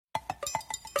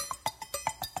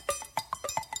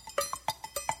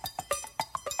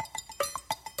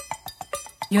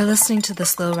You're listening to the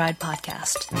Slow Ride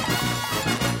Podcast.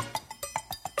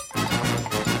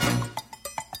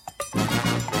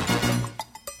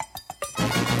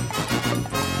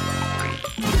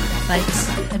 Bikes,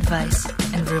 advice,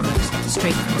 and rumors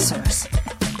straight from the source.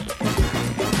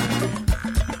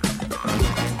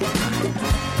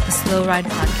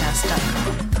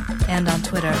 TheSlowRidePodcast.com and on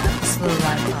Twitter at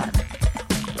TheSlowRidePod.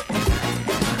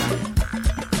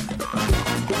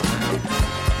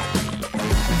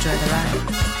 Enjoy the ride.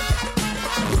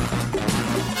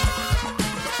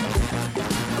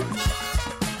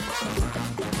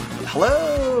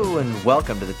 Hello and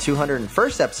welcome to the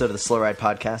 201st episode of the Slow Ride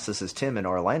Podcast. This is Tim in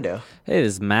Orlando. Hey,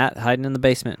 this is Matt hiding in the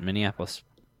basement in Minneapolis.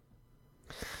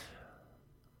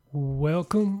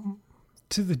 Welcome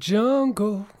to the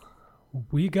jungle.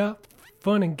 We got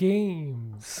fun and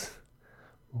games.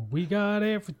 We got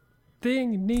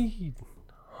everything you need.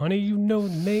 Honey, you know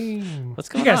the name. What's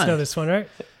going on? You guys know this one, right?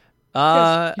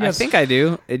 I think I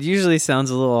do. It usually sounds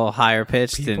a little higher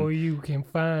pitched. People you can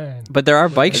find. But there are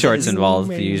bike shorts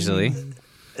involved usually.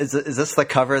 Is this the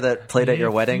cover that played at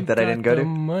your wedding that I didn't go to?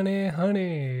 Money,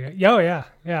 honey. Oh, yeah.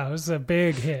 Yeah, it was a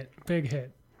big hit. Big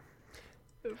hit.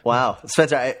 Wow.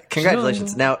 Spencer,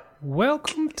 congratulations. Jungle. Now,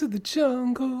 welcome to the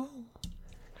jungle.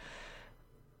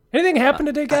 Anything happened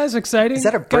today, guys? Exciting? Is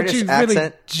that a British Got you accent?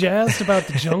 Really jazzed about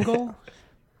the jungle?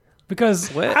 Because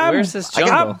where's this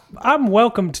jungle? I'm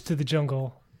welcomed to the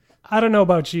jungle. I don't know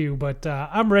about you, but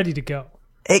I'm ready to go.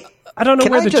 hey, I don't know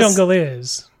can where I the just- jungle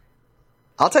is.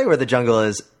 I'll tell you where the jungle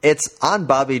is. It's on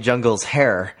Bobby Jungle's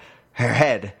her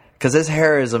head, because his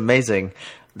hair is amazing.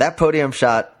 That podium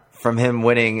shot from him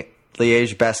winning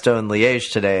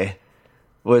Liège-Bastogne-Liège today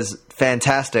was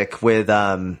fantastic with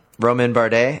Romain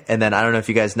Bardet, and then I don't know if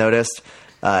you guys noticed,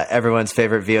 everyone's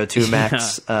favorite VO2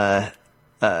 Max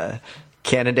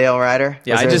Cannondale rider.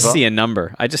 Yeah, I just see a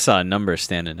number. I just saw a number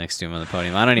standing next to him on the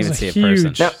podium. I don't even see a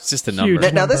person. Now, It's just a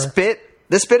number. Now this bit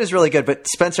is really good, but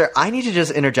Spencer, I need to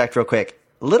just interject real quick.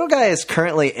 Little guy is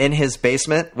currently in his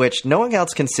basement, which no one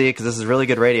else can see because this is really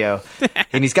good radio,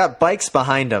 and he's got bikes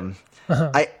behind him.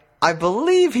 I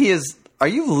believe he is. Are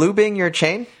you lubing your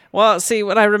chain? Well, see,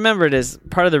 what I remembered is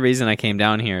part of the reason I came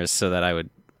down here is so that I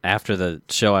would, after the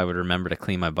show, I would remember to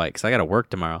clean my bike. So I got to work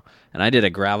tomorrow. And I did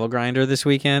a gravel grinder this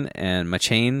weekend, and my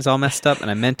chain's all messed up, and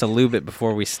I meant to lube it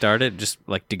before we started, just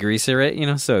like degreaser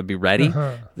it, so it'd be ready.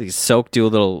 Like soak, do a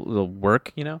little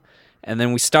work, And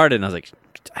then we started, and I was like,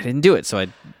 I didn't do it. So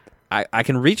I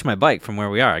can reach my bike from where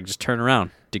we are. I just turn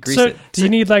around, degrease it. Do you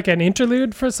need like an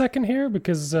interlude for a second here?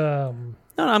 Because No,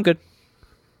 I'm good.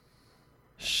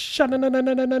 how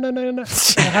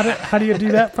do you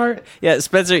do that part? Yeah,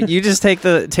 Spencer, you just take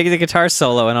the guitar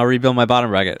solo, and I'll rebuild my bottom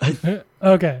bracket.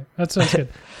 Okay, that sounds good.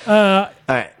 All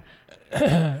right.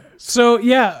 So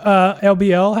yeah,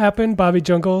 LBL happened. Bobby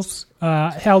Jungles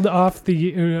held off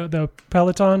the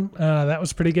peloton. That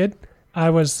was pretty good. I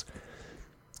was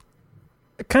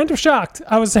kind of shocked.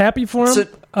 I was happy for him,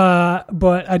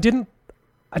 but I didn't.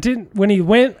 When he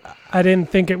went, I didn't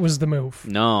think it was the move.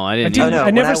 No, I didn't.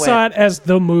 I never saw it as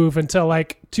the move until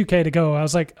like 2K to go. I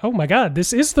was like, oh my god,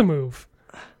 this is the move.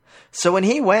 So when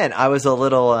he went, I was a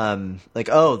little like,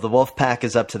 oh, the Wolfpack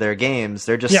is up to their games.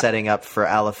 They're just setting up for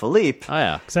Alaphilippe. Oh,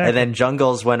 yeah. Exactly. And then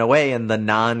Jungles went away in the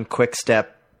non-Quick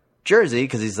Step jersey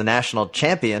because he's the national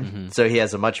champion. So he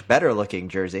has a much better looking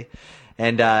jersey.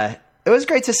 And it was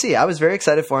great to see. I was very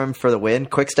excited for him for the win.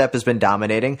 Quick Step has been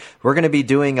dominating. We're going to be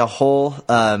doing a whole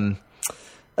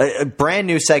a brand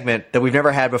new segment that we've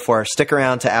never had before. Stick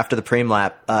around to after the preem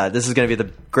lap. This is going to be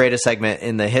the greatest segment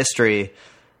in the history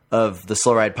of the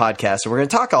Slow Ride Podcast. So we're going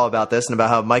to talk all about this and about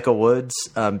how Michael Woods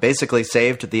basically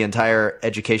saved the entire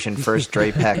Education First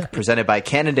Dre Pack presented by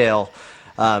Cannondale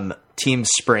Team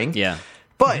Spring. Yeah.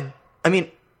 But, I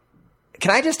mean,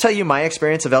 can I just tell you my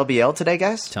experience of LBL today,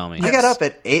 guys? Tell me. I got up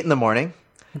at 8 in the morning.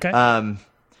 Okay.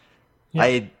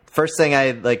 First thing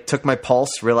I took my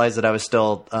pulse, realized that I was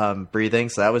still breathing,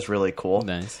 so that was really cool.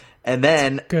 Nice. And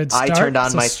then Good I start. turned on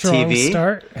It's a my strong TV.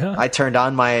 start. Yeah. I turned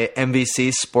on my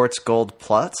MVC Sports Gold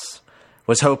Plus.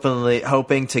 Was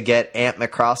hoping to get Ant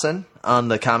McCrossan on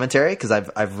the commentary because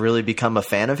I've really become a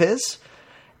fan of his.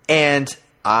 And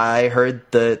I heard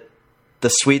the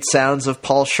sweet sounds of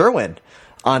Paul Sherwin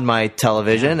on my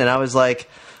television, and I was like,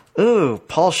 ooh,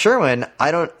 Paul Sherwin,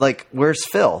 where's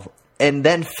Phil? And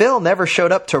then Phil never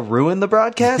showed up to ruin the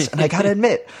broadcast, and I gotta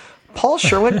admit, Paul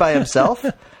Sherwin by himself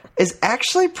is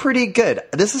actually pretty good.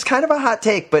 This is kind of a hot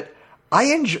take, but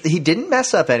he didn't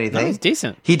mess up anything. No, he's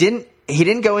decent. He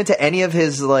didn't go into any of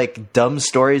his dumb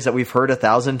stories that we've heard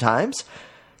 1,000 times.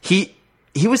 He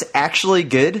was actually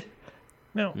good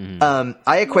No.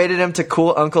 I equated him to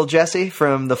cool Uncle Jesse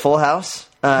from the Full House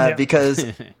because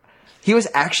he was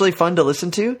actually fun to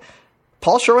listen to.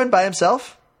 Paul Sherwin by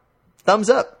himself, thumbs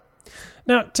up.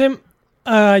 Now, Tim,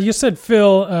 you said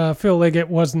Phil Liggett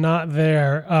was not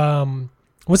there.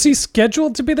 Was he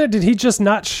scheduled to be there? Did he just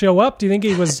not show up? Do you think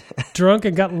he was drunk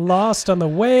and got lost on the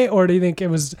way, or do you think it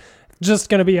was just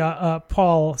going to be a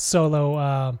Paul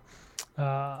solo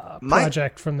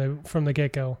project from the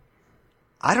get-go?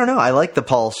 I don't know. I like the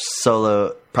Paul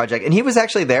solo project, and he was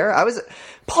actually there.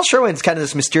 Paul Sherwin's kind of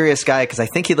this mysterious guy because I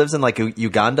think he lives in like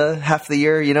Uganda half the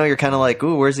year. You know, you're kind of like,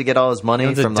 ooh, where's he get all his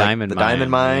money from? Like, the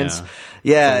diamond mines.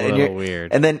 Yeah, it's a little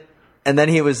weird. And then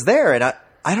he was there, and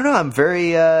I don't know. I'm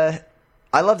very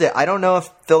I loved it. I don't know if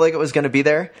Phil Liggett was going to be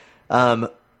there,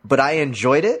 but I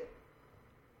enjoyed it.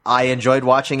 I enjoyed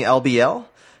watching LBL.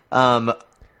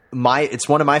 It's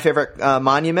one of my favorite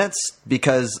monuments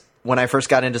because when I first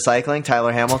got into cycling,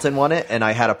 Tyler Hamilton won it, and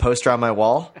I had a poster on my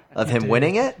wall of him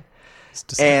winning it.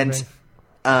 And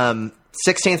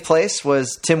 16th place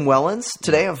was Tim Wellens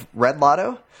today of Red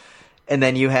Lotto. And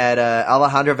then you had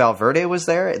Alejandro Valverde was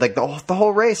there. Like the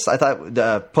whole race, I thought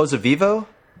Poza Vivo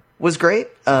was great.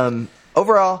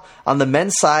 Overall, on the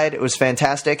men's side, it was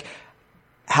fantastic.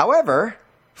 However,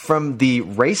 from the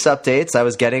race updates I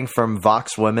was getting from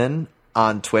Vox Women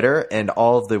on Twitter and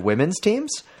all of the women's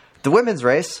teams, the women's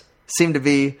race seemed to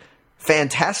be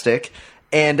fantastic.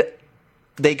 And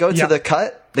they go to the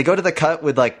cut. They go to the cut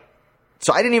with like,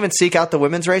 so I didn't even seek out the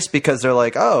women's race because they're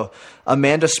like, oh,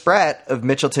 Amanda Spratt of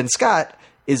Mitchelton Scott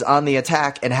is on the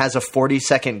attack and has a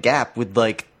 40-second gap with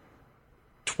like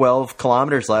 12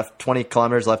 kilometers left, 20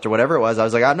 kilometers left or whatever it was. I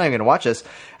was like, I'm not even going to watch this.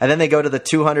 And then they go to the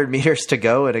 200 meters to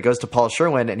go and it goes to Paul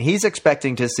Sherwin and he's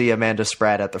expecting to see Amanda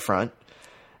Spratt at the front.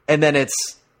 And then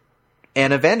it's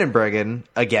Anna Vandenbergen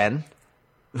again,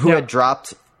 who had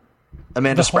dropped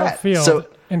Amanda Spratt. Field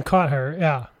and caught her,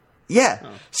 yeah. Yeah. Oh.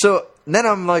 So then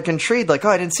I'm like intrigued, like, oh,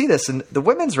 I didn't see this. And the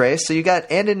women's race, so you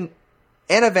got Anna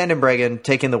Vandenbergen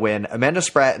taking the win, Amanda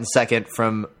Spratt in second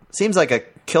from seems like a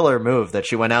killer move that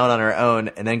she went out on her own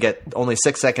and then get only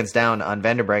 6 seconds down on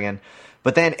Vandenbergen.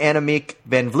 But then Annemiek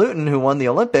van Vleuten, who won the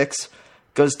Olympics,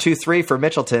 goes 2-3 for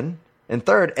Mitchelton in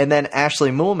third. And then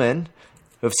Ashley Moolman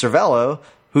of Cervelo,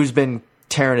 who's been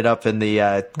tearing it up in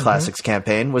the Classics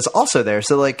campaign, was also there.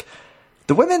 So, like,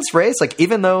 the women's race, like,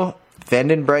 even though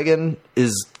Vandenbergen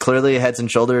is clearly heads and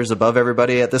shoulders above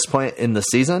everybody at this point in the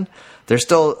season, there's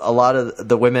still a lot of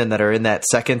the women that are in that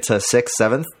 2nd to 6th,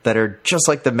 7th that are just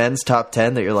like the men's top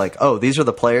 10 that you're like, oh, these are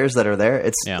the players that are there.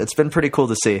 It's been pretty cool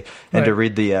to see and to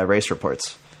read the race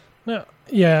reports.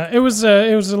 Yeah, it was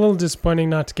a little disappointing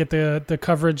not to get the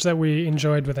coverage that we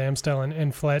enjoyed with Amstel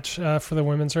and Fletch for the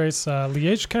women's race.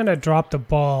 Liège kind of dropped the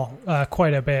ball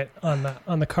quite a bit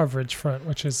on the coverage front,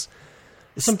 which is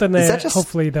something that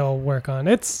hopefully they'll work on.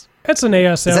 It's an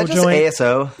ASO is that just joint.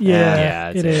 ASO?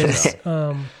 Yeah, it is.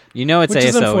 You know it's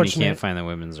ASO when you can't find the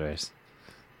women's race.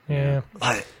 Yeah.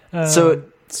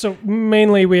 So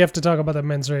mainly we have to talk about the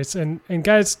men's race. And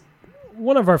guys,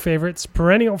 one of our favorites,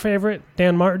 perennial favorite,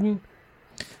 Dan Martin,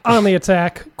 on the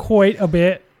attack quite a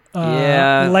bit.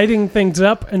 Lighting things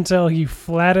up until he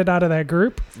flatted out of that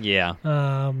group. Yeah.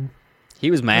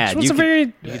 He was mad.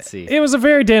 You could see. It was a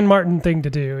very Dan Martin thing to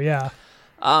do, yeah.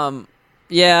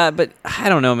 Yeah, but I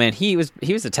don't know, man. He was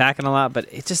attacking a lot,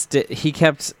 but it just he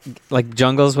kept, like,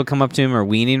 Jungles would come up to him or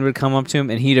Weaning would come up to him,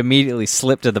 and he'd immediately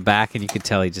slip to the back, and you could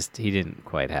tell he didn't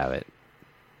quite have it.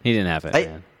 He didn't have it,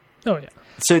 man. Oh yeah.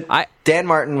 So Dan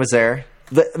Martin was there.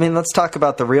 Let's talk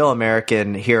about the real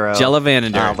American hero, Jella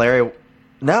Vanender.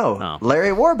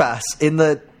 Larry Warbass in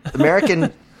the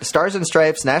American Stars and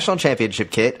Stripes National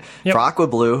Championship kit for Aqua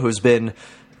Blue, who's been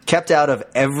kept out of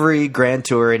every Grand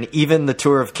Tour and even the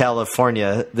Tour of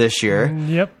California this year.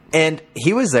 Yep. And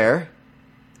he was there.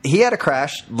 He had a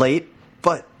crash late,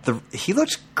 but he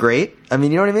looks great. I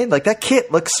mean, you know what I mean? Like, that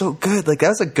kit looks so good. Like, that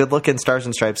was a good-looking Stars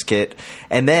and Stripes kit.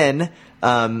 And then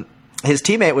his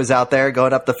teammate was out there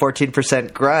going up the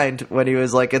 14% grind when he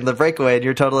was, like, in the breakaway, and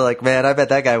you're totally like, man, I bet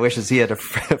that guy wishes he had a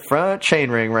front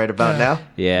chainring right about now.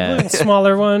 Yeah. A little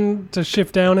smaller one to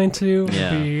shift down into would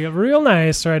be real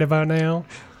nice right about now.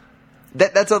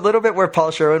 That's a little bit where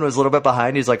Paul Sherwin was a little bit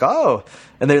behind. He's like, oh,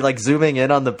 and they're like zooming in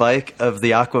on the bike of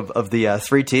the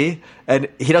 3T, and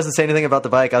he doesn't say anything about the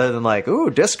bike other than like, ooh,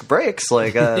 disc brakes.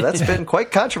 Like that's been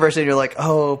quite controversy. And you're like,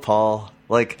 oh, Paul,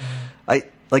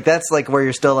 that's like where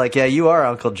you're still like, yeah, you are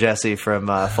Uncle Jesse from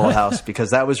Full House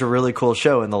because that was a really cool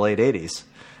show in the late '80s.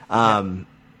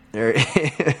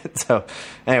 So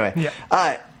anyway,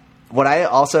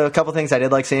 A couple things I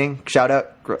did like seeing. Shout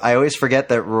out. I always forget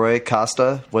that Roy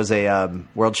Costa was a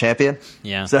world champion.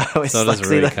 Yeah. So I always does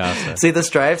Roy Costa. See the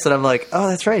stripes, and I'm like, oh,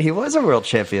 that's right. He was a world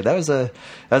champion. That was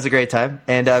a great time.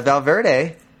 And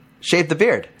Valverde shaved the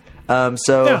beard.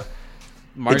 Yeah.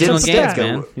 Marginal It didn't gains, stick.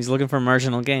 man. He's looking for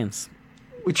marginal gains.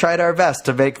 We tried our best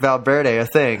to make Valverde a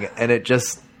thing, and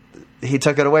he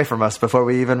took it away from us before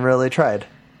we even really tried.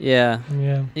 Yeah.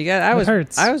 Yeah. I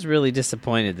hurts. was really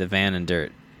disappointed that Van and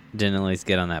Dirt didn't at least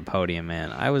get on that podium,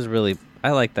 man. I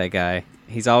like that guy.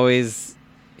 He's always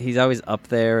up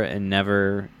there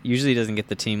and usually doesn't get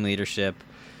the team leadership.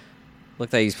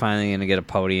 Looked like he's finally going to get a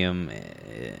podium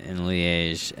in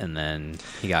Liège, and then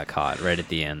he got caught right at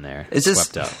the end there.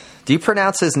 Swept up. Do you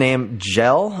pronounce his name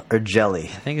Gel or Jelly?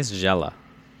 I think it's Gela,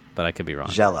 but I could be wrong.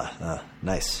 Gela.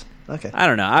 Nice. Okay. I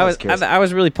don't know. Curious. I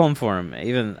was really pulling for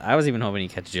him. I was even hoping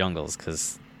he'd catch Jungles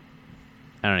because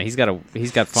I don't know.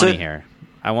 He's got funny hair.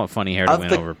 I want funny hair to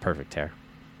win over perfect hair.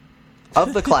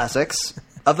 Of the classics,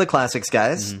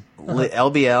 guys,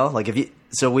 LBL. Like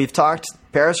so we've talked.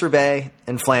 Paris-Roubaix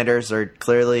and Flanders are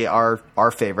clearly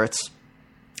our favorites.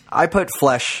 I put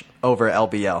Flesh over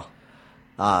LBL.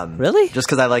 Really? Just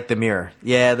because I like the mirror.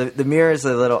 Yeah, the mirror is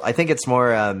a little. I think it's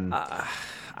more.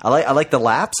 I like the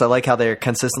laps. I like how they're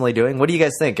consistently doing. What do you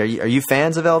guys think? Are you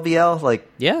fans of LBL? Like,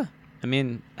 yeah. I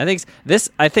mean, I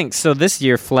think so. This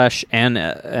year, Flesh and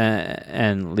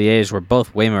Liège were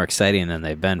both way more exciting than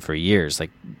they've been for years.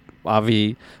 Like,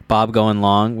 Bob going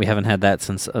long. We haven't had that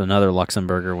since another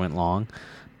Luxembourger went long.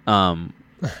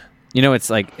 It's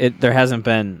like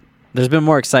there's been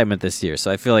more excitement this year,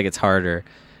 so I feel like it's harder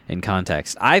in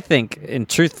context. I think, in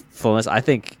truthfulness,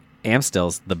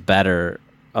 Amstel's the better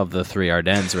of the three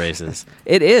Ardennes races.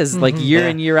 It is, like, year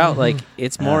in, year out, like,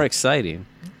 it's more exciting.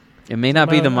 It may not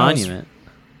be the monument.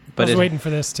 I was waiting for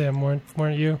this, Tim,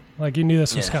 weren't you? Like, you knew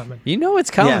this was coming. You know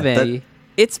it's coming, Vandy.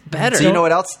 It's better. So you know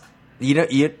what else? You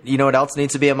know what else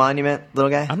needs to be a monument,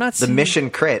 little guy? I'm not the seeing Mission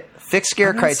Crit. Fixed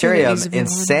Gear Criterium in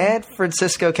San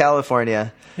Francisco,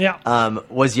 California. Yeah.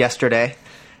 Was yesterday.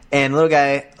 And little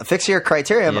guy, Fixed Gear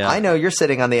Criterium, Yeah. I know you're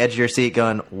sitting on the edge of your seat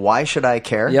going, why should I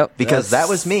care? Yep. Because that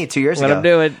was me 2 years ago. What I'm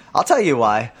doing. I'll tell you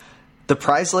why. The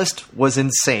prize list was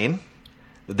insane.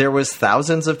 There was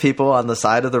thousands of people on the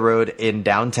side of the road in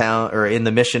downtown or in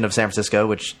the Mission of San Francisco,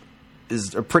 which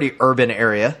is a pretty urban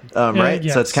area, right?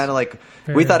 Yes. So it's kind of like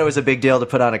we thought it was a big deal to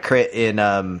put on a crit in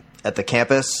at the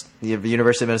campus, the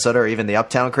University of Minnesota, or even the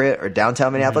Uptown crit or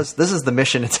downtown Minneapolis. This is the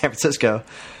Mission in San Francisco.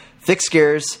 Fixed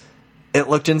gears. It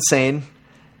looked insane,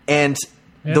 and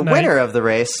the winner of the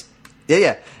race,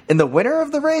 and the winner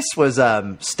of the race was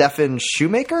Stefan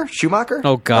Schumacher.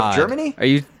 Oh God, of Germany. Are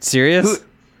you serious?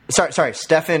 Sorry,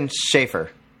 Stefan Schaefer.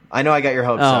 I know I got your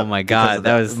hopes up. Oh my God,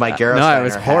 that was my Gerolsteiner No, I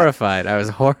was hat. horrified. I was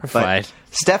horrified. But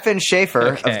Stefan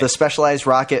Schaefer of the Specialized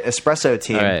Rocket Espresso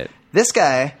team. All right. This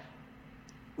guy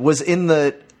was in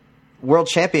the World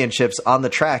Championships on the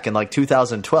track in like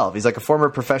 2012. He's like a former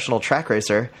professional track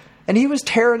racer. And he was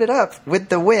tearing it up with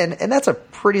the win, and that's a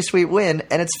pretty sweet win.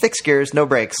 And it's fixed gears, no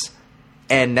brakes.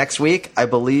 And next week, I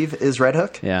believe, is Red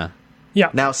Hook. Yeah.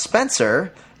 Now,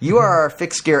 Spencer, you are our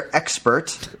fixed gear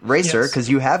expert racer because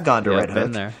you have gone to Red Hook.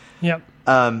 Been there. Yep.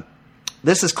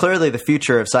 This is clearly the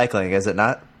future of cycling, is it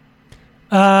not?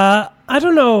 I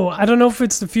don't know. I don't know if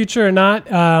it's the future or not.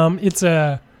 It's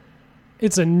a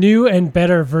new and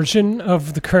better version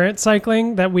of the current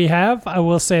cycling that we have. I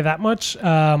will say that much.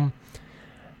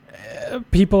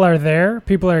 People are there.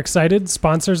 People are excited.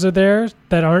 Sponsors are there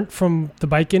that aren't from the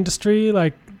bike industry.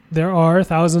 Like, there are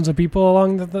thousands of people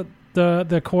along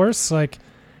the course. Like,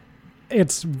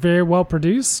 it's very well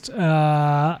produced.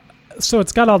 So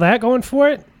it's got all that going for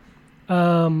it.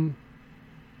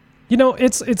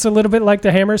 It's a little bit like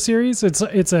the Hammer series.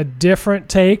 It's a different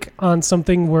take on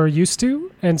something we're used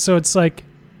to, and so it's like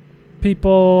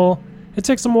people. It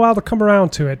takes them a while to come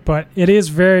around to it, but it is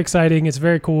very exciting. It's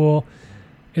very cool.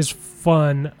 It's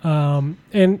fun,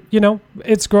 and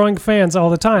it's growing fans all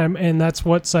the time, and that's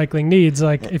what cycling needs.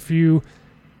 Like, if you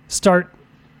start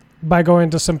by going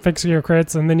to some fixed gear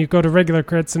crits, and then you go to regular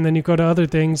crits, and then you go to other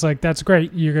things, like, that's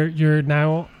great. You're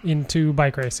now into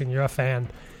bike racing. You're a fan.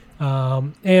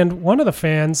 And one of the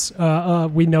fans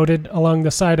we noted along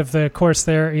the side of the course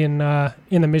there in the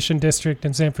Mission District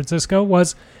in San Francisco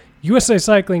was USA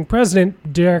Cycling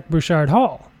President Derek Bouchard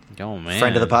Hall. Oh man,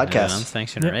 friend of the podcast,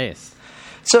 unsanctioned race.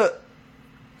 So,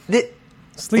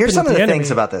 here's some of the things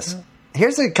about this.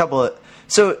 Here's a couple of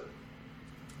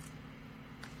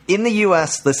in the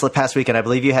U.S. this past weekend, I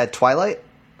believe you had Twilight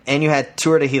and you had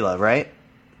Tour de Gila, right?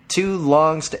 Two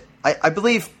long. I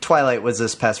believe Twilight was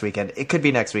this past weekend. It could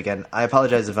be next weekend. I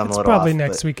apologize if I'm a little off. Probably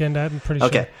next weekend. I'm pretty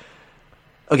sure.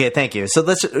 Okay, thank you. So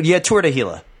you had Tour de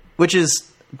Gila, which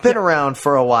has been around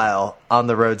for a while on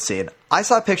the road scene. I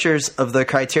saw pictures of the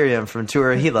Criterium from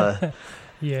Tour de Gila.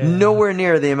 Yeah. Nowhere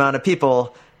near the amount of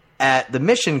people at the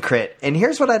Mission Crit. And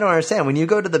here's what I don't understand. When you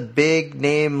go to the big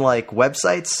name like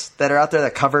websites that are out there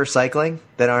that cover cycling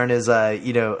that aren't as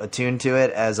attuned to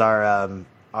it as our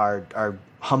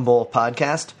humble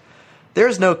podcast,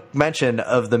 there's no mention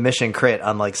of the Mission Crit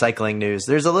on like cycling news.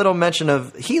 There's a little mention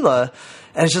of Gila,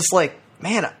 and it's just like,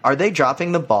 man, are they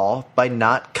dropping the ball by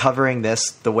not covering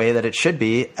this the way that it should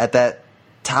be at that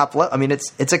top level? I mean,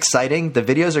 it's exciting. The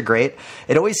videos are great.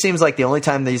 It always seems like the only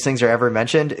time these things are ever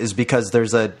mentioned is because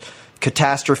there's a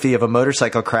catastrophe of a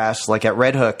motorcycle crash, like at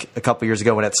Red Hook a couple years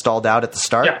ago when it stalled out at the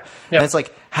start. Yeah. And it's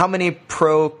like, how many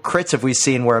pro crits have we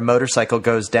seen where a motorcycle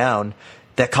goes down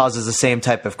that causes the same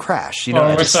type of crash? You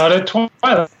know, we saw it at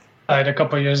Twilight a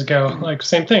couple of years ago, like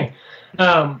same thing.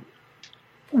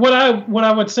 What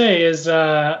I would say is,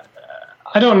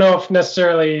 I don't know if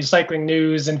necessarily cycling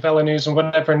news and Velo News and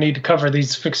whatever need to cover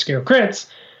these fixed gear crits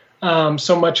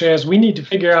so much as we need to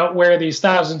figure out where these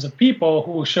thousands of people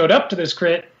who showed up to this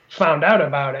crit found out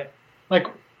about it. Like,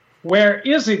 where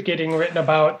is it getting written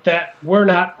about that we're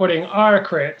not putting our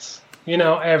crits,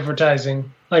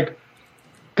 advertising? Like,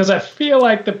 because I feel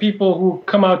like the people who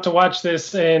come out to watch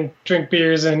this and drink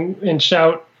beers and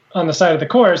shout on the side of the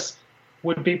course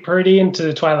would be pretty into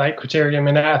the Twilight Criterium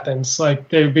in Athens. Like,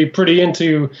 they'd be pretty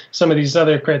into some of these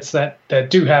other crits that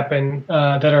do happen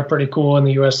that are pretty cool in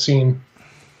the U.S. scene.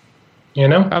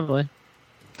 Probably.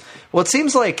 Well, it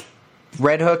seems like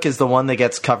Red Hook is the one that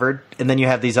gets covered, and then you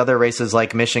have these other races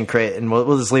like Mission Crit, and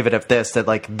we'll just leave it at this, that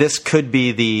like this could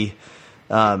be the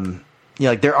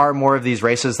like there are more of these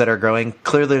races that are growing.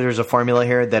 Clearly there's a formula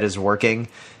here that is working,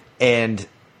 and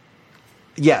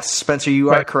yes, Spencer, you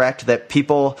are correct that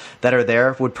people that are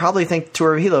there would probably think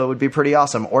Tour of Gila would be pretty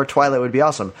awesome or Twilight would be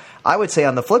awesome. I would say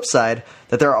on the flip side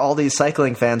that there are all these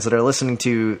cycling fans that are listening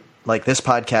to like this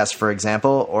podcast, for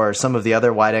example, or some of the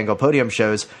other wide angle podium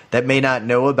shows that may not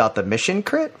know about the Mission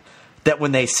Crit, that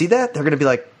when they see that, they're going to be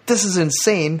like, this is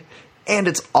insane and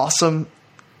it's awesome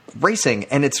racing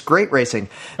and it's great racing.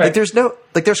 Right.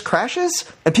 Like there's crashes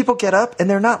and people get up and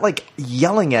they're not like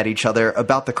yelling at each other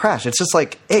about the crash. It's just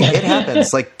like, hey, it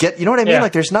happens. Like you know what I mean? Yeah.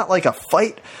 Like there's not like a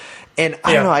fight. And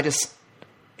I don't know.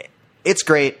 It's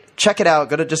great. Check it out.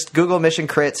 Just Google Mission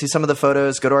Crit, see some of the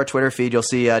photos, go to our Twitter feed. You'll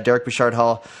see Derek Bouchard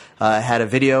Hall had a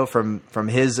video from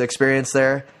his experience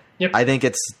there. Yep. I think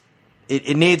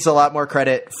it needs a lot more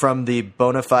credit from the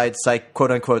bona fide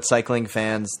quote-unquote cycling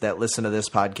fans that listen to this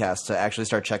podcast to actually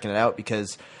start checking it out,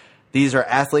 because these are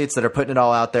athletes that are putting it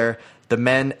all out there. The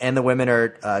men and the women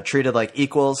are treated like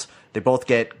equals. They both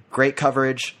get great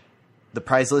coverage. The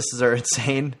prize lists are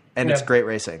insane, and it's great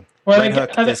racing. Well, Red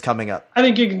Hook is coming up. I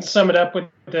think you can sum it up with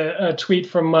a tweet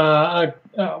from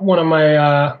one of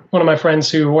my friends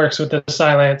who works with the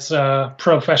Silence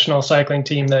professional cycling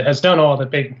team that has done all the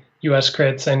big U.S.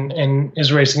 crits and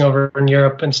is racing over in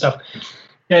Europe and stuff.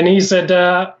 And he said,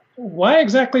 why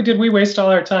exactly did we waste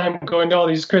all our time going to all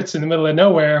these crits in the middle of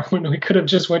nowhere when we could have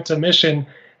just went to Mission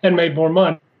and made more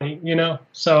money,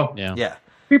 So yeah.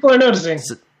 People are noticing.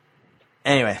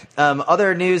 Anyway,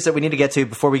 other news that we need to get to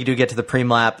before we do get to the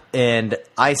Preem Lap, and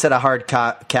I set a hard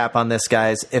cap on this,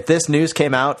 guys. If this news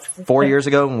came out 4 years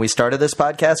ago when we started this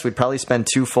podcast, we'd probably spend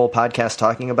 2 full podcasts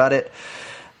talking about it.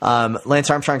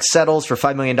 Lance Armstrong settles for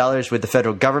 $5 million with the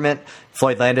federal government.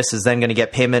 Floyd Landis is then going to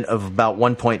get payment of about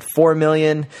 $1.4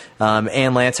 million,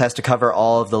 and Lance has to cover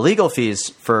all of the legal fees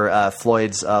for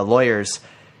Floyd's lawyers.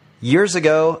 Years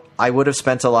ago, I would have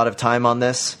spent a lot of time on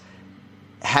this.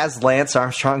 Has Lance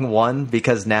Armstrong won?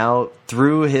 Because now,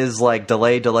 through his like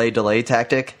delay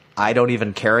tactic, I don't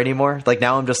even care anymore. Like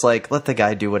now I'm just like, let the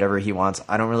guy do whatever he wants.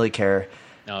 I don't really care.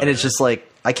 And it's just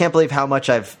like, I can't believe how much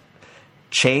I've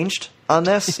changed on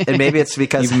this. And maybe it's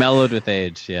because you've mellowed with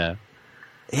age. Yeah.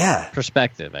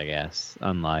 Perspective, I guess,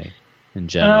 on life in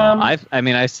general.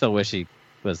 I still wish they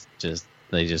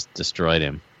just destroyed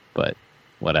him, but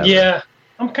whatever. Yeah.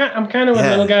 I'm kind of a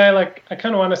little guy. Like I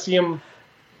kind of want to see him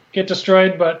get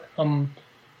destroyed, but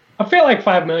I feel like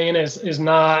 $5 million is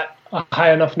not a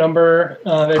high enough number.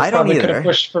 They probably could have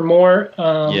pushed for more.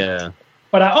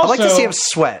 But I'd like to see him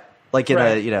sweat, like in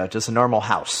a just a normal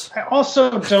house. I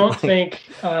also don't think.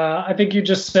 I think you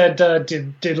just said,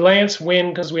 did Lance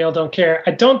win because we all don't care?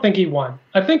 I don't think he won.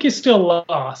 I think he still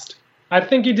lost. I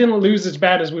think he didn't lose as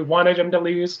bad as we wanted him to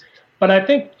lose, but I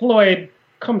think Floyd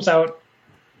comes out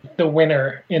the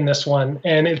winner in this one,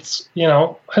 and it's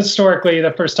historically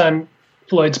the first time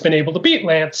Floyd's been able to beat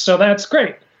Lance, so that's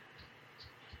great.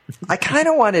 I kind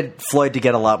of wanted Floyd to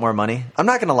get a lot more money. I'm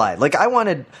not gonna lie. Like I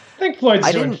think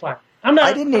Floyd's doing fine. I'm not.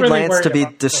 I didn't need really Lance to worried be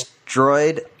about it.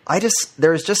 destroyed.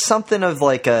 There was just something of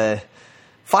like a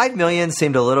 $5 million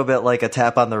seemed a little bit like a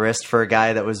tap on the wrist for a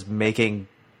guy that was making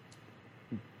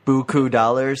buku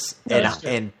dollars That's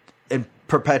and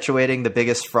perpetuating the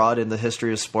biggest fraud in the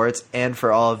history of sports, and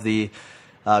for all of the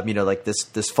like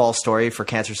this false story for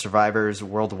cancer survivors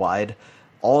worldwide.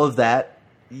 All of that,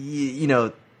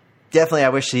 definitely I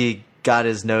wish he got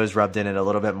his nose rubbed in it a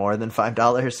little bit more than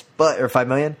 $5, or $5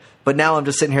 million. But now I'm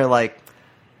just sitting here like,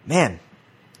 man,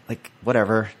 like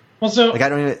whatever. Well, so Like I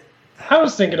don't even. I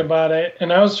was thinking about it,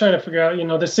 and I was trying to figure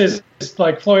out, this is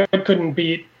like Floyd couldn't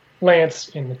beat Lance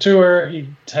in the tour. He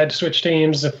had to switch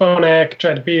teams. The Phonak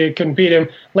couldn't beat him.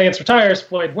 Lance retires.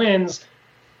 Floyd wins.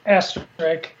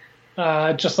 Asterisk.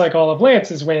 Just like all of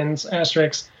Lance's wins.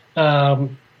 Asterisk. But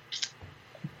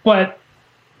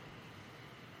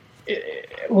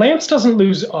Lance doesn't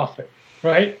lose often,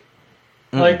 right?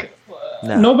 Like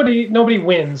No. nobody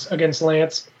wins against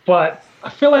Lance, but I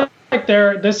feel like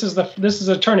this is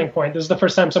a turning point. This is the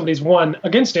first time somebody's won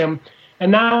against him,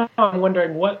 and now I'm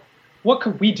wondering what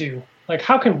could we do? Like,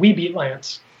 how can we beat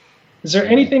Lance? Is there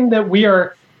anything that we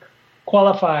are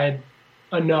qualified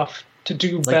enough to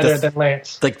do better than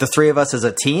Lance? Like the three of us as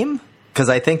a team? Because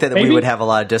I think that Maybe. we would have a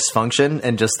lot of dysfunction,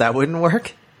 and just that wouldn't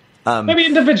work. Maybe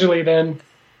individually then.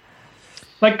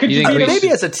 Like, could You you think beat we him?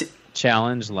 Maybe as a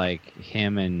Challenge like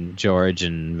him and George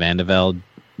and Van de Velde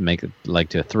make it like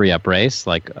to a 3-up race,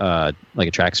 like a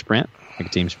track sprint, like a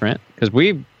team sprint. Because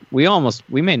we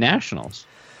made nationals.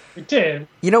 We did.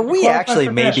 we qualified actually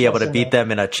for may be able to nationals beat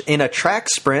them in a track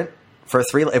sprint for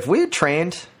 3. If we had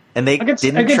trained and they Against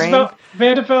didn't train,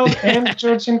 Van de Velde and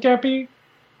George Sincapi?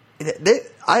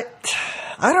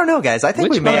 I don't know, guys. I think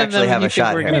Which we may one of them actually have you a think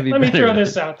shot we're here. gonna be Let me better throw than?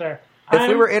 this out there. If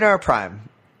we were in our prime,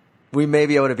 we may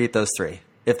be able to beat those 3.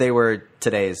 If they were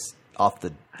today's off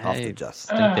the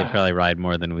just. I think they probably ride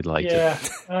more than we'd like Yeah,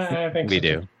 to. I think We so.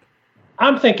 do.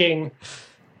 I'm thinking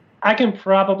I can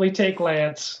probably take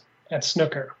Lance at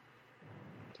snooker.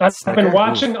 I've Snooker? been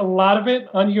watching a lot of it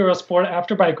on Eurosport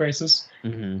after bike races.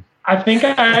 Mm-hmm. I think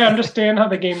I understand how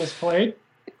the game is played.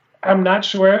 I'm not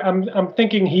sure. I'm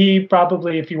thinking he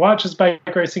probably, if he watches bike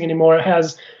racing anymore,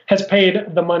 has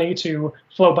paid the money to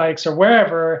Flow Bikes or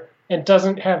wherever and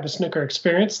doesn't have the snooker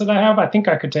experience that I have. I think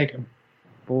I could take him.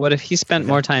 But what if he spent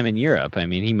more time in Europe? I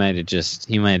mean, he might have just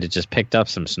picked up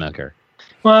some snooker.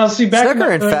 Well, see,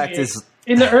 Snooker, in fact, is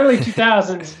in the early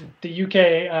 2000s, the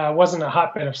UK wasn't a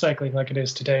hotbed of cycling like it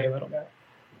is today, a little bit.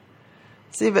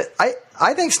 See, but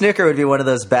I think snooker would be one of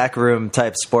those backroom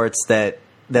type sports that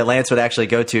Lance would actually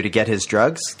go to get his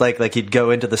drugs. Like he'd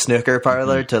go into the snooker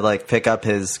parlor to like pick up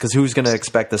his, because who's going to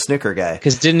expect the snooker guy?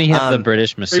 Because didn't he have the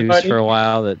British masseuse everybody- for a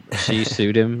while that she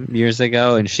sued him years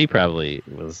ago, and she probably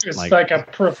was It's like a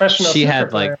professional she snooker had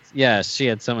player. she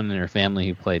had someone in her family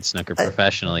who played snooker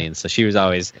professionally, and so she was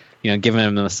always giving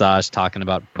him the massage, talking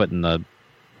about putting the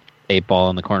 8-ball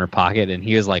in the corner pocket, and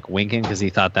he was like winking because he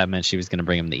thought that meant she was going to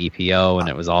bring him the EPO, and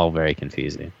it was all very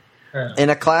confusing. In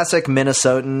a classic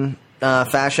Minnesotan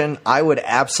fashion, I would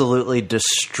absolutely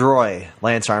destroy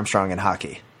Lance Armstrong in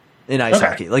hockey, in ice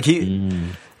hockey. Like he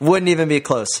wouldn't even be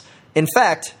close. In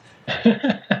fact,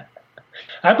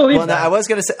 I believe no, that. I was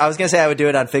gonna say I would do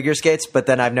it on figure skates, but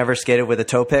then I've never skated with a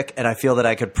toe pick, and I feel that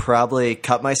I could probably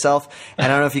cut myself. And I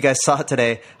don't know if you guys saw it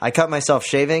today. I cut myself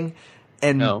shaving,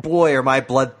 and boy, are my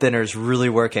blood thinners really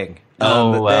working.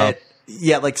 Oh, wow.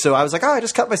 So I was like, I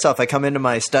just cut myself. I come into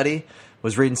my study,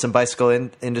 was reading some bicycle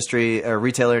industry or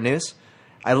retailer news.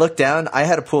 I looked down. I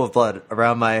had a pool of blood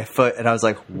around my foot, and I was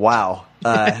like, wow.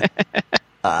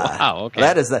 Wow, okay.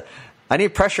 That is the. I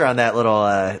need pressure on that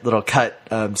little cut.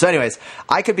 So, anyways,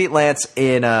 I could beat Lance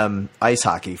in ice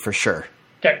hockey for sure.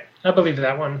 Okay, I believe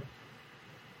that one.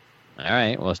 All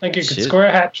right. Well, I think you could shit. score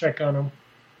a hat trick on him.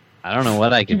 I don't know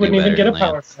what I He could do wouldn't even better get a than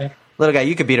power Lance. play. Little guy,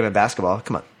 you could beat him in basketball.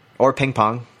 Come on, or ping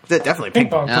pong. Definitely ping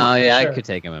pong. Oh yeah, Sure. I could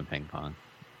take him in ping pong.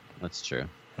 That's true.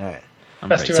 All right. I'm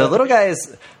Best pretty- two So out. little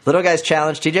guys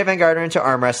challenge TJ Van Gardner into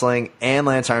arm wrestling and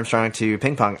Lance Armstrong to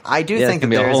ping pong. I do Yeah, think it's that gonna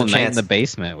be a there is whole a night in chance. the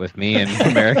basement with me and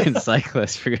American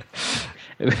cyclists. We're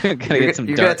gonna get some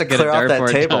you're gonna have to get a clear off that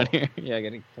dartboard table. down here. Yeah,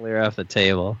 gonna clear off the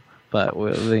table. But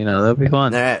that'll be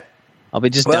fun. All right. I'll be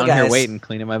just Well, down here guys. waiting,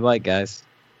 cleaning my bike, guys.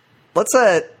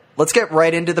 Let's get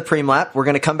right into the preem lap. We're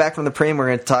going to come back from the preem. We're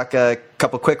going to talk a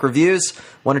couple quick reviews,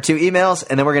 1 or 2 emails,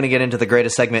 and then we're going to get into the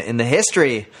greatest segment in the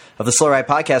history of the Slow Ride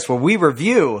Podcast, where we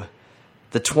review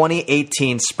the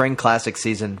 2018 Spring Classic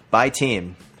season by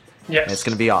team. Yes. And it's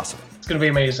going to be awesome. It's going to be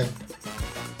amazing.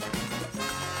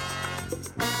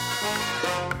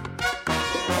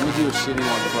 I'm gonna do a shitty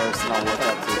one first, and I'll work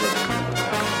up to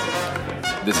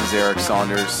it. This is Eric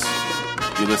Saunders,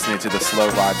 You're listening to the Slow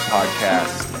Ride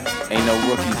Podcast. Ain't no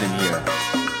rookies in here.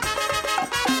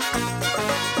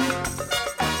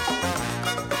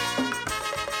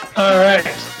 All right.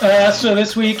 So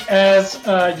this week, as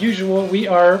usual, we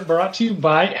are brought to you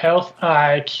by Health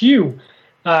IQ.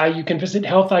 You can visit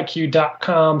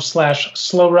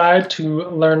healthiq.com/slowride to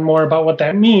learn more about what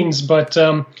that means. But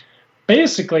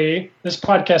basically, this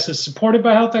podcast is supported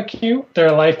by Health IQ. They're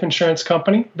a life insurance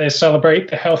company. They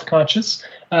celebrate the health conscious,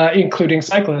 including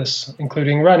cyclists,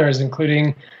 including runners,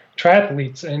 including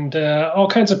triathletes, and all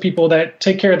kinds of people that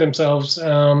take care of themselves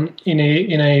in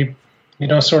a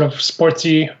sort of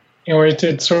sportsy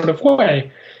oriented sort of way.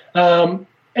 And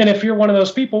if you're one of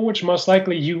those people, which most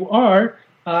likely you are,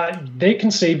 they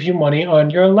can save you money on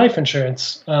your life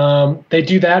insurance. They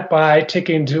do that by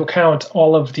taking into account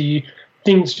all of the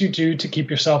things you do to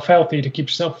keep yourself healthy, to keep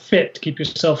yourself fit, to keep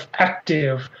yourself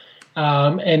active.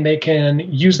 And they can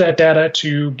use that data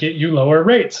to get you lower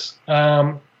rates.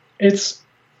 It's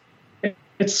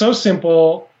so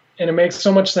simple, and it makes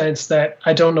so much sense that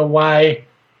I don't know why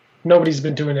nobody's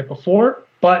been doing it before,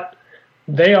 but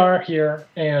they are here,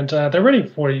 and they're ready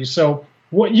for you. So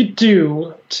what you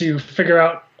do to figure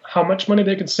out how much money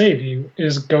they can save you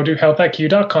is go to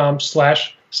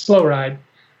healthiq.com/slowride,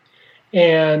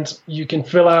 and you can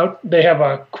fill out, they have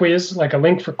a quiz, like a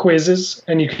link for quizzes,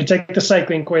 and you can take the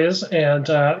cycling quiz and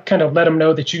kind of let them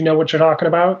know that you know what you're talking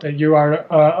about, that you are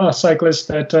a cyclist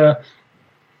that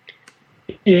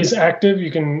is active.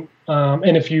 You can,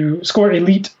 and if you score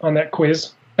elite on that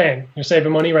quiz, bang, you're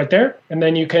saving money right there. And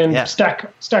then you can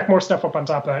stack more stuff up on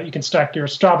top of that. You can stack your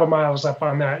Strava miles up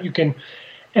on that. You can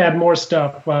add more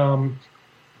stuff.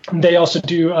 They also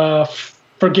do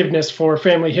forgiveness for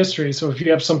family history. So if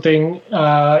you have something,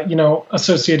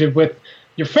 associated with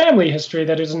your family history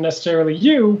that isn't necessarily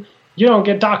you don't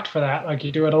get docked for that like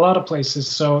you do at a lot of places.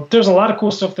 So there's a lot of cool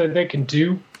stuff that they can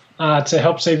do to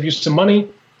help save you some money.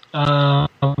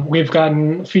 We've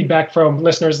gotten feedback from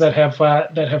listeners that have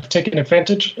taken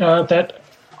advantage, that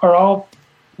are all,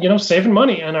 saving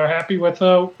money and are happy with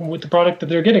the product that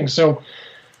they're getting. So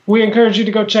we encourage you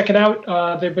to go check it out.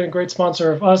 They've been a great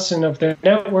sponsor of us and of their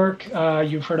network.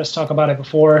 You've heard us talk about it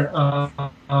before.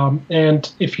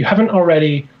 And if you haven't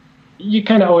already, you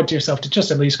kind of owe it to yourself to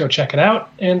just at least go check it out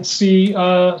and see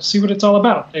what it's all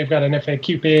about. They've got an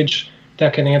FAQ page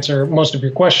that can answer most of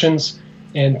your questions.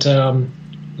 And,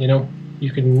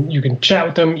 you can chat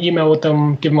with them, email with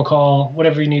them, give them a call,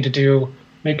 whatever you need to do,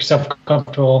 make yourself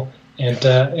comfortable. And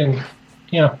the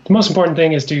most important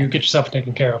thing is to get yourself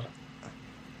taken care of.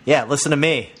 Yeah, listen to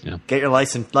me. Yeah. Get your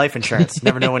life insurance.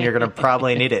 Never know when you're going to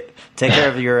probably need it. Take care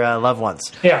of your loved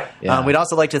ones. Yeah. We'd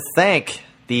also like to thank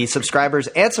the subscribers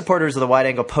and supporters of the Wide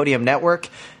Angle Podium Network,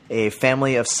 a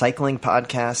family of cycling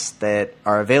podcasts that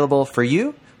are available for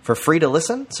you for free to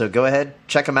listen. So go ahead,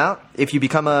 check them out. If you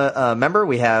become a member,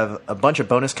 we have a bunch of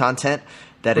bonus content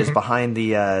that is behind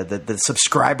the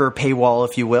subscriber paywall,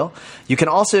 if you will. You can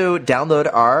also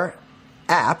download our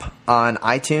app on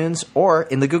iTunes or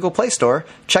in the Google Play Store.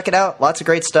 Check it out. Lots of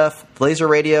great stuff. Laser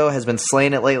Radio has been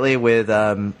slaying it lately with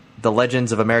the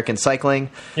Legends of American Cycling.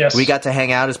 Yes. We got to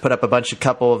hang out, just put up a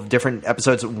couple of different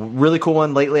episodes. Really cool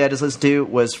one lately I just listened to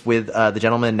was with the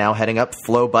gentleman now heading up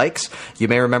Flow Bikes. You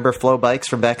may remember Flow Bikes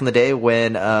from back in the day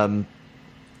when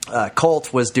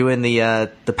Colt was doing the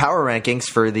power rankings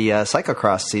for the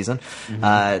cyclocross season.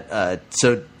 Mm-hmm.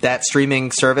 So that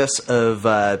streaming service of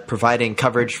providing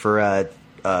coverage for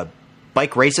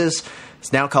bike races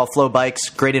is now called Flow Bikes.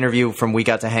 Great interview from we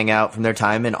got to hang out from their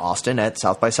time in Austin at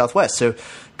South by Southwest. So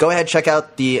go ahead, check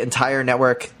out the entire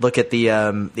network. Look at the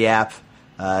app.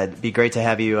 It'd be great to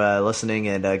have you listening,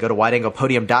 and go to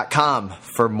wideanglepodium.com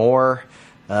for more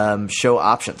show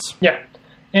options. Yeah.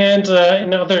 And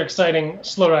in other exciting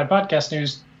Slow Ride podcast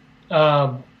news,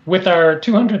 with our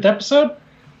 200th episode,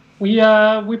 we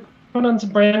put on some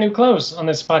brand new clothes on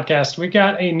this podcast. We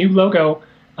got a new logo.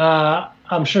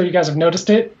 I'm sure you guys have noticed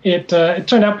it. It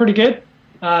turned out pretty good.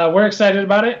 We're excited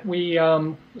about it. We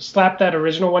slapped that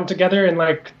original one together in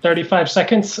like 35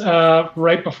 seconds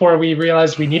right before we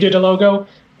realized we needed a logo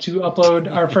to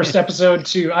upload our first episode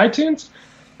to iTunes.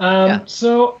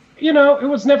 So, it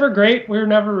was never great. We were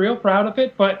never real proud of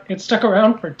it, but it stuck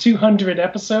around for 200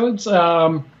 episodes.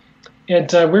 And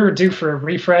we were due for a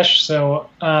refresh, so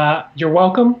you're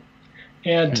welcome.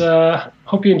 And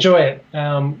hope you enjoy it.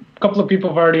 A couple of people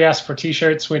have already asked for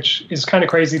T-shirts, which is kind of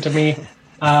crazy to me.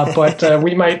 But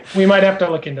we might have to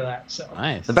look into that. So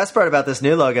nice. The best part about this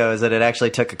new logo is that it actually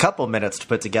took a couple minutes to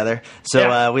put together.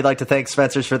 So we'd like to thank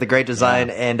Spencer's for the great design.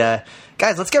 Yeah. And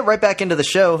guys, let's get right back into the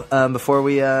show before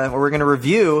we're going to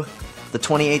review the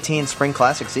 2018 Spring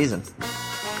Classic season.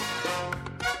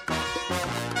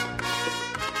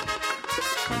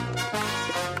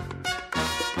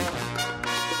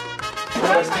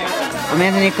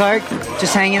 I'm Anthony Clark,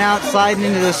 just hanging out, sliding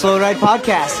into the Slow Ride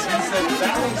podcast.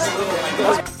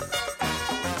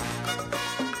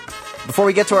 Before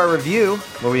we get to our review,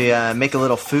 where we make a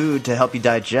little food to help you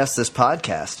digest this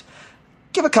podcast,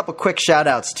 give a couple quick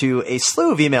shout-outs to a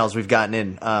slew of emails we've gotten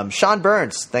in. Sean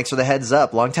Burns, thanks for the heads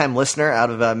up. Longtime listener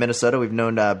out of Minnesota. We've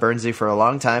known Burnsy for a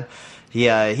long time. He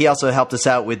also helped us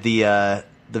out with the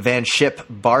Van Ship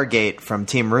bar gate from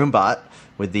Team Roombot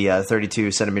with the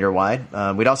 32-centimeter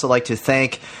wide. We'd also like to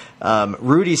thank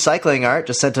Rudy Cycling Art.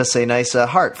 Just sent us a nice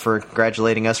heart for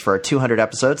congratulating us for our 200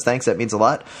 episodes. Thanks, that means a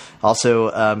lot.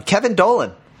 Also, Kevin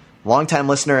Dolan, longtime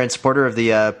listener and supporter of the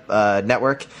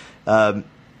network,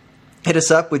 hit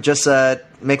us up with just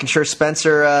making sure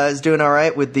Spencer is doing all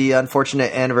right with the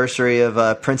unfortunate anniversary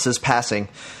of Prince's passing,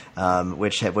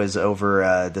 which was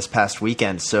over this past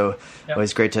weekend. So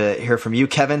always great to hear from you,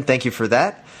 Kevin. Thank you for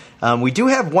that. We do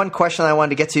have one question I wanted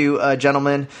to get to,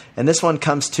 gentlemen, and this one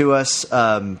comes to us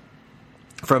from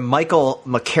Michael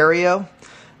Macario.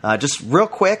 Just real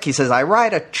quick, he says, I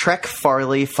ride a Trek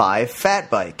Farley 5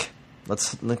 fat bike.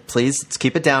 Let's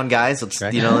keep it down, guys. Let's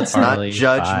not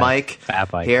judge Mike here. That's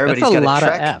but he's got a lot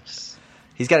Trek, of F's.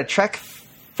 He's got a Trek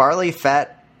Farley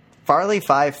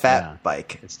 5 fat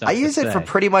bike. I use it for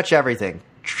pretty much everything: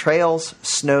 trails,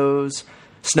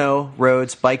 snow,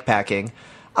 roads, bike packing.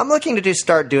 I'm looking to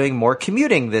start doing more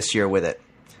commuting this year with it.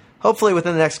 Hopefully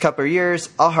within the next couple of years,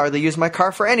 I'll hardly use my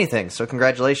car for anything. So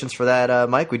congratulations for that,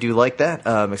 Mike. We do like that,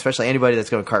 especially anybody that's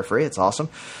going car free. It's awesome.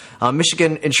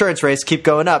 Michigan insurance rates keep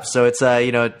going up, so it's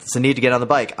it's a need to get on the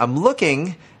bike. I'm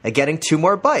looking at getting 2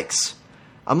 more bikes.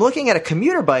 I'm looking at a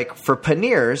commuter bike for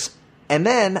panniers, and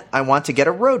then I want to get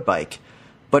a road bike.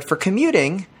 But for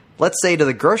commuting, let's say to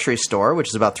the grocery store, which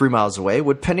is about 3 miles away,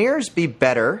 would panniers be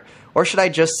better, or should I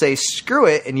just say screw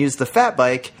it and use the fat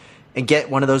bike and get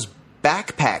one of those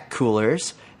backpack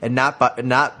coolers and not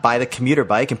buy the commuter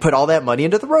bike and put all that money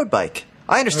into the road bike?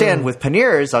 I understand with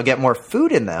panniers I'll get more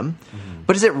food in them,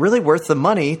 but is it really worth the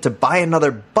money to buy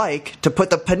another bike to put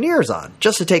the panniers on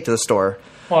just to take to the store?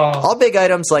 Wow. All big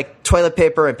items like toilet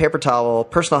paper and paper towel,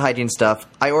 personal hygiene stuff,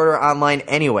 I order online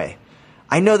anyway.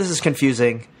 I know this is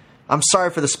confusing. I'm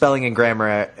sorry for the spelling and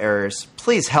grammar errors.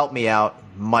 Please help me out,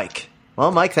 Mike. Well,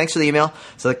 Mike, thanks for the email.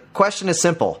 So the question is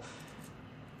simple.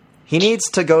 He needs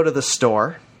to go to the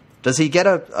store. Does he get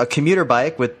a commuter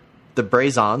bike with the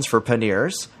braze-ons for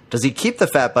panniers? Does he keep the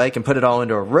fat bike and put it all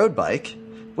into a road bike?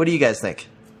 What do you guys think?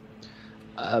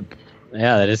 Yeah,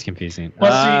 that is confusing.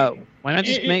 Well, see, why not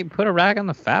just put a rack on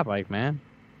the fat bike, man?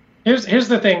 Here's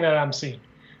the thing that I'm seeing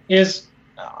is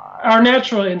our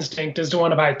natural instinct is to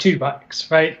want to buy 2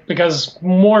 bikes, right? Because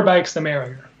more bikes the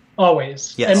merrier,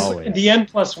 always. Yes, and always. The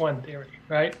N+1 theory,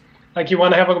 right? Like you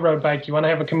want to have a road bike, you want to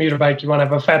have a commuter bike, you want to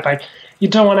have a fat bike. You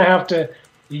don't want to have to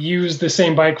use the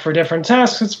same bike for different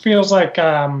tasks. It feels like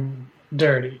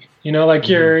dirty, like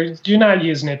you're not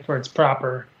using it for its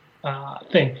proper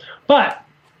thing. But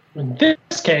in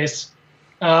this case,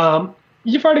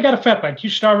 you've already got a fat bike. You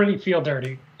should already feel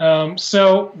dirty.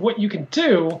 So what you can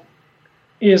do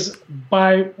is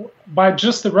buy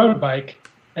just the road bike,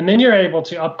 and then you're able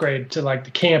to upgrade to like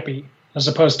the campy as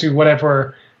opposed to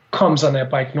whatever comes on that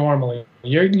bike normally.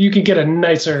 You can get a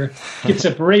nicer, get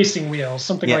some racing wheels,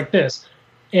 something like this.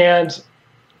 And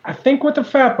I think with the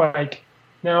fat bike,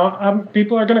 now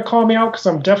people are going to call me out because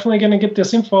I'm definitely going to get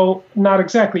this info not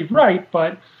exactly right,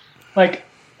 but like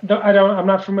I'm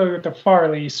not familiar with the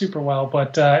Farley super well,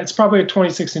 but it's probably a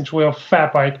 26-inch wheel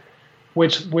fat bike,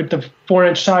 which with the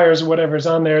 4-inch tires or whatever is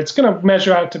on there, it's going to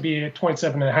measure out to be a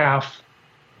 27.5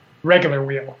 regular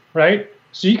wheel, right?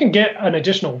 So you can get an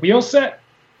additional wheel set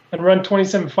and run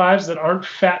 27.5s that aren't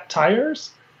fat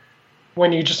tires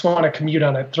when you just want to commute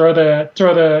on it. Throw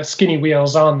the skinny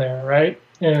wheels on there, right?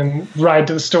 And ride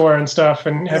to the store and stuff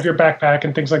and have your backpack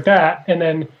and things like that. And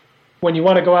then when you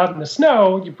want to go out in the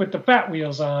snow, you put the fat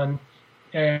wheels on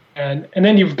and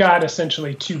then you've got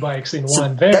essentially 2 bikes in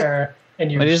one there,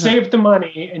 and you save the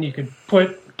money and you could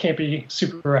put Campy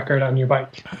Super Record on your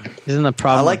bike. Isn't the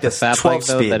problem like with the this fat bike,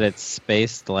 though, speed. that it's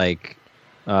spaced like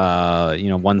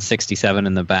 167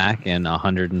 in the back and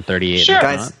 138 Sure. in the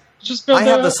Guys, front? Just build I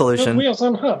have the solution. wheels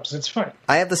on hubs. It's fine.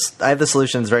 I have the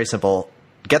solution. It's very simple.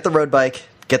 Get the road bike.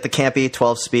 Get the Campy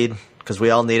 12-speed because we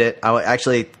all need it. I would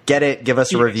actually get it. Give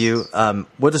us a review.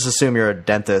 We'll just assume you're a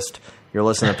dentist. You're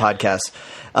listening to podcasts.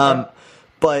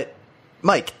 But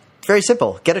Mike, very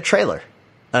simple. Get a trailer.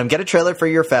 Get a trailer for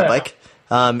your fat bike.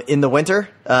 In the winter,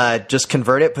 just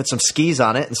convert it. Put some skis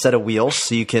on it instead of wheels,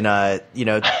 so you can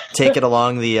take it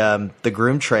along the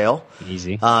groom trail.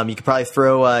 Easy. You could probably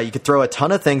throw a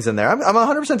ton of things in there. I'm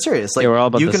 100% serious. Like we're all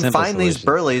about you the can simple find these solutions.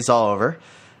 Burleys all over.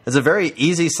 It's a very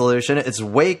easy solution. It's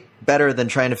way better than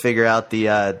trying to figure out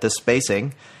the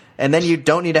spacing. And then you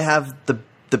don't need to have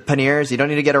the panniers. You don't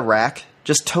need to get a rack.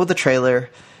 Just tow the trailer.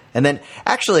 And then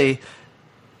actually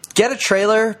get a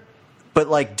trailer, but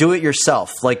like do it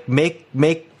yourself. Like make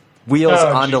wheels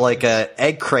onto like a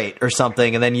egg crate or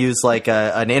something, and then use like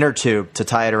an inner tube to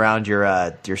tie it around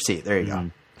your seat. There you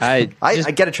go. I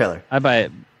get a trailer.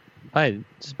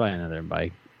 Just buy another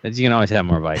bike. You can always have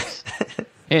more bikes.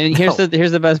 And here's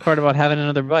the best part about having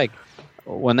another bike.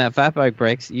 When that fat bike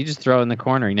breaks, you just throw it in the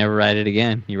corner. You never ride it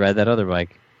again. You ride that other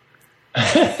bike.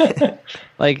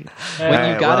 Like when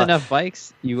you've got enough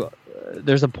bikes,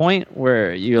 there's a point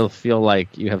where you'll feel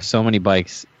like you have so many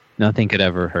bikes, nothing could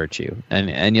ever hurt you,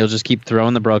 and you'll just keep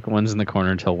throwing the broken ones in the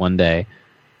corner until one day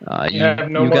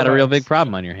you've got a real big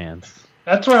problem on your hands.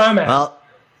 That's where I'm at. Well,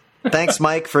 thanks,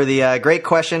 Mike, for the great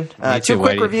question. Two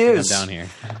quick reviews down here.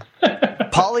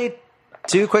 Polly.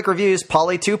 2 quick reviews.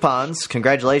 Polly Tupons,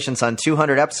 congratulations on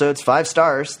 200 episodes, 5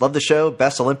 stars. Love the show.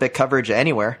 Best Olympic coverage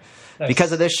anywhere. Nice.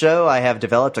 Because of this show, I have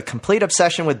developed a complete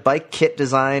obsession with bike kit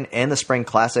design and the spring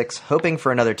classics, hoping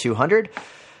for another 200.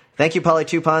 Thank you, Polly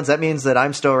Tupons. That means that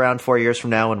I'm still around 4 years from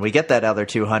now when we get that other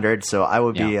 200, so I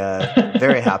would be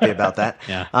very happy about that.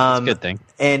 Yeah, that's a good thing.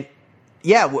 And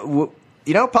yeah,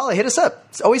 Polly, hit us up.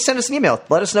 Always send us an email.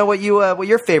 Let us know what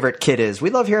your favorite kit is.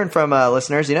 We love hearing from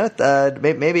listeners.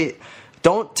 Maybe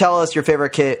don't tell us your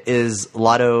favorite kit is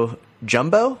Lotto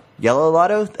Jumbo, Yellow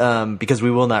Lotto, because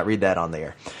we will not read that on the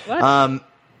air. What?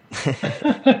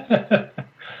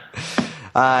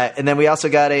 And then we also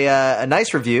got a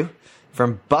nice review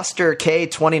from Buster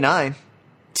K29.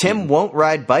 Tim won't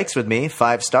ride bikes with me,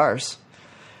 5 stars.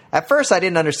 At first, I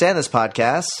didn't understand this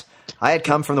podcast. I had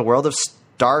come from the world of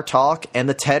Star Talk and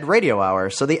the TED Radio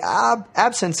Hour, so the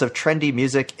absence of trendy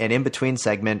music and in-between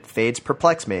segment fades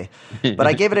perplex me. But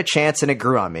I gave it a chance and it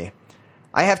grew on me.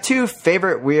 I have 2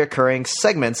 favorite reoccurring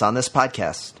segments on this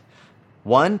podcast.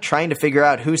 One, trying to figure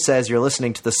out who says you're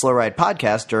listening to the Slow Ride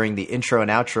podcast during the intro and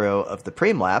outro of the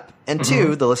Preem Lap. And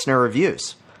 2, the listener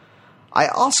reviews. I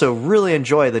also really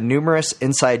enjoy the numerous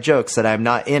inside jokes that I'm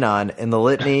not in on in the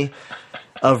litany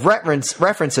of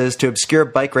references to obscure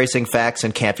bike racing facts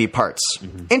and campy parts.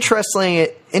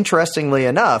 Interestingly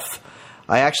enough,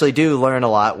 I actually do learn a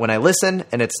lot when I listen,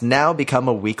 and it's now become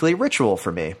a weekly ritual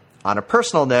for me. On a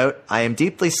personal note, I am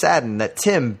deeply saddened that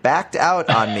Tim backed out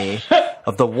on me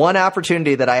of the one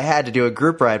opportunity that I had to do a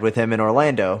group ride with him in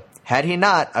Orlando. Had he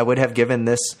not, I would have given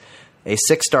this a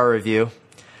 6-star review.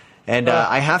 And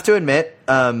I have to admit,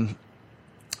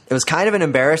 it was kind of an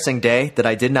embarrassing day that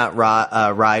I did not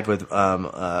ride with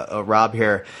Rob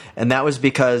here. And that was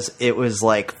because it was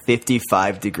like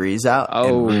 55 degrees out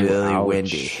and really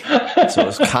windy. So it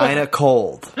was kind of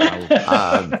cold.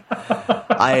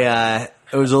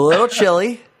 It was a little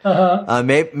chilly.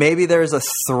 Maybe there's a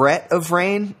threat of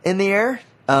rain in the air.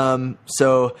 But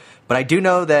I do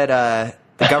know that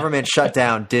the government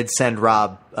shutdown did send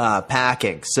Rob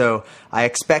packing. So I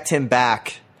expect him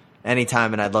back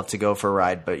anytime, and I'd love to go for a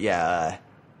ride. But yeah,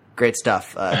 great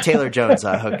stuff. Taylor Jones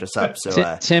hooked us up.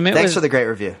 So Tim, thanks for the great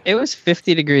review. It was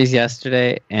 50 degrees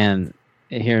yesterday, and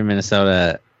here in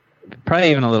Minnesota,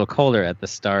 probably even a little colder at the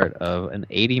start of an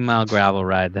 80-mile gravel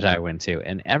ride that I went to,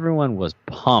 and everyone was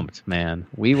pumped, man.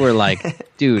 We were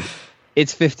like, dude,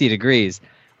 it's 50 degrees.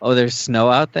 Oh, there's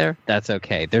snow out there? That's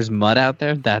okay. There's mud out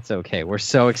there? That's okay. We're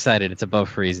so excited. It's above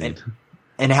freezing.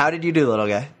 And how did you do, little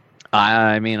guy?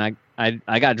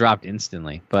 I got dropped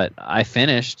instantly, but I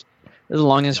finished. It was the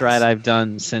longest ride I've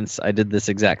done since I did this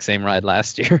exact same ride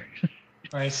last year.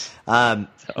 Nice.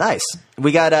 Nice.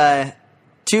 We got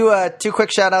two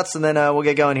quick shout-outs, and then we'll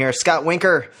get going here. Scott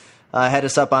Winker hit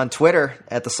us up on Twitter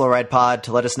at the Slow Ride Pod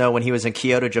to let us know when he was in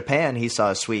Kyoto, Japan. He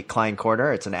saw a sweet Klein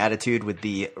corner. It's an Attitude with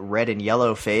the red and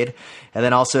yellow fade. And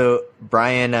then also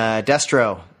Brian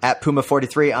Destro at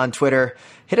Puma43 on Twitter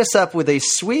hit us up with a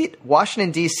sweet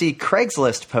Washington, D.C.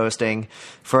 Craigslist posting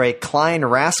for a Klein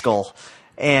Rascal.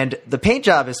 And the paint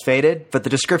job is faded, but the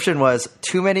description was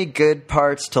too many good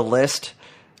parts to list.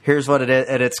 Here's what it is.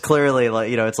 And it's clearly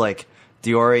like, it's like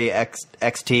Diori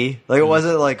XT. Like, it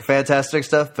wasn't like fantastic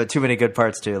stuff, but too many good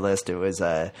parts to list. It was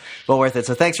well worth it.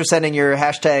 So thanks for sending your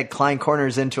hashtag Klein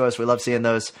Corners into us. We love seeing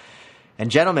those. And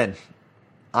gentlemen,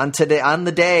 on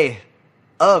the day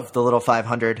of the Little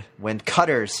 500, when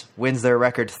Cutters wins their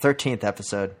record 13th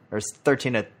episode, or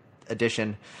 13th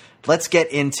edition, let's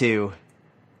get into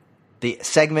the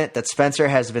segment that Spencer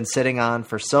has been sitting on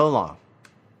for so long.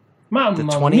 Mamma the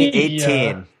 2018.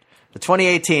 mia. The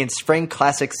 2018 Spring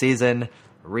Classic Season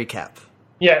Recap.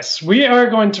 Yes, we are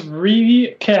going to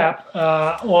recap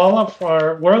all of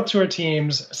our World Tour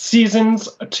teams' seasons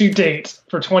to date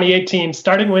for 2018,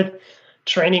 starting with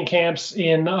training camps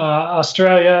in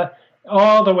Australia,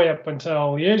 all the way up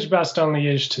until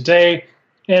Liège-Bastogne-Liège today.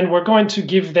 And we're going to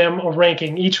give them a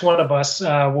ranking. Each one of us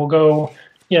will go,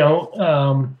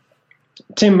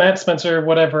 Tim, Matt, Spencer,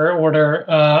 whatever order,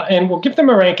 and we'll give them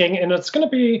a ranking. And it's going to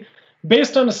be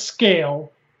based on a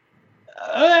scale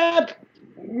that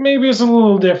maybe is a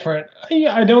little different.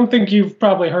 I don't think you've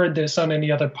probably heard this on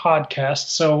any other podcast.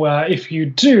 So if you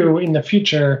do in the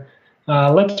future,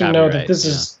 let them know that this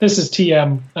is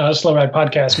TM Slow Ride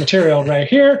Podcast material right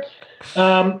here.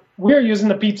 We're using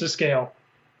the pizza scale.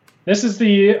 This is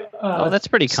the that's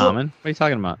pretty common. What are you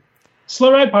talking about?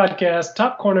 Slow Ride Podcast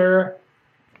Top Corner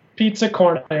Pizza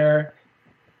Corner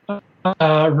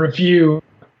review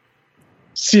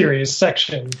series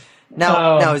section.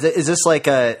 Now is this like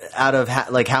out of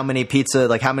how many pizza,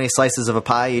 like how many slices of a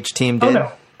pie each team did?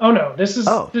 Oh no,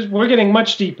 we're getting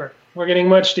much deeper. We're getting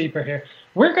much deeper here.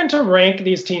 We're going to rank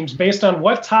these teams based on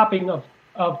what topping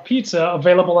of pizza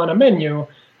available on a menu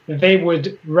they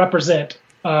would represent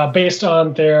based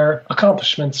on their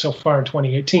accomplishments so far in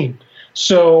 2018.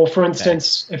 So, for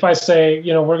instance, if I say,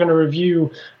 we're going to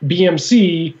review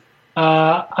BMC,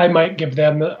 I might give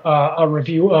them a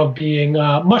review of being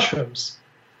mushrooms.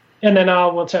 And then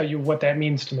we'll tell you what that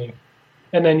means to me.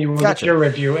 And then you will get your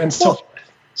review and so forth.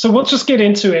 So we'll just get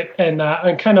into it and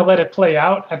kind of let it play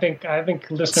out. I think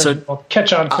listeners will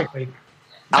catch on quickly.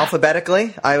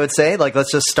 Alphabetically, I would say, let's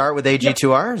just start with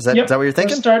AG2R. Is that what you're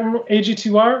thinking? We're starting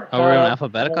AG2R. Oh, we're going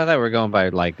alphabetical? I thought we were going by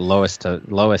lowest to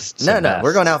best. No,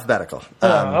 we're going alphabetical.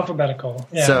 Alphabetical.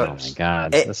 Yeah. So, oh my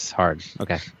God, this is hard.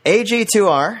 Okay.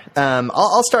 AG2R.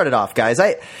 I'll start it off, guys.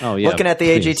 Looking at the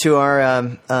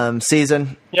AG2R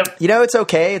season. Yep. It's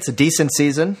okay. It's a decent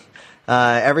season.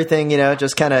 Everything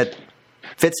just kind of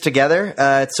fits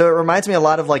together. So it reminds me a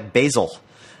lot of basil.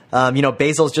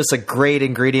 Basil is just a great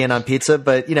ingredient on pizza,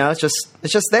 but it's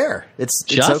just there. It's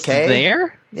okay.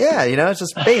 There? Yeah, it's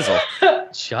just basil.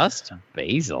 Just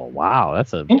basil. Wow,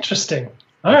 that's interesting.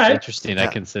 All right, interesting. Yeah. I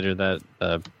consider that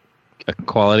a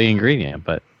quality ingredient,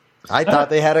 but I thought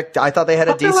they had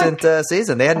a decent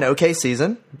season. They had an okay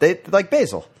season. They like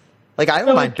basil. I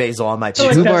don't mind basil on my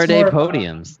pizza. Two Bardet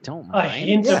podiums. Don't mind. A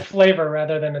hint of flavor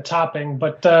rather than a topping,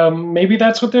 but maybe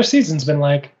that's what their season's been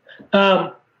like.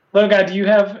 Little guy, do you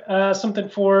have something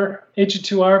for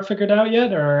AG2R figured out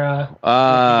yet, or?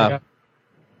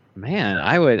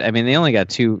 Man, they only got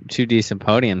two decent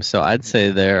podiums, so I'd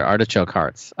say they're artichoke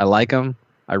hearts. I like them.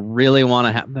 I really want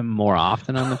to have them more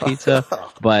often on the pizza,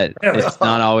 but it's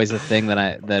not always a thing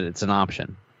that it's an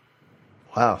option.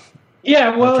 Wow.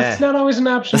 Yeah, well, It's not always an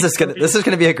option. This is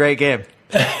gonna be a great game.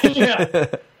 Yeah.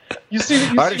 You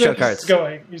see artichoke where hearts. this is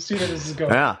going. You see where this is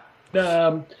going. Yeah.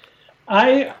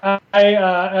 I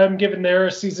am giving their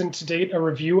season to date a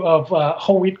review of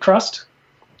whole wheat crust.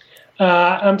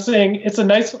 I'm saying it's a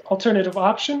nice alternative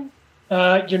option.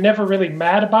 You're never really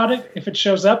mad about it if it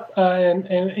shows up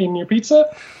in your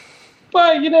pizza,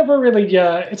 but you never really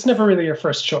it's never really your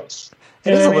first choice.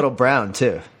 It is a little brown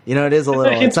too. It is a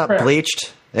little. It's not brown.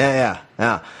 Bleached. Yeah.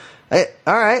 Hey,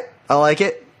 all right, I like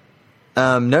it.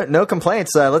 No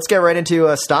complaints. Let's get right into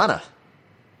Astana.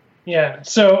 Yeah,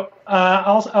 so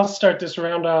I'll start this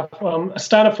round off.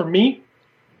 Astana for me,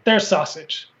 they're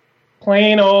sausage,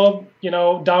 plain old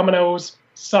Domino's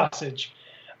sausage.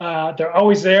 They're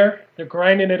always there. They're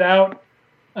grinding it out.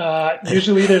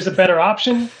 Usually there's a better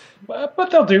option, but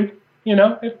they'll do.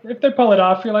 If they pull it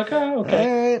off, you're like, oh,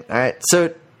 okay. All right.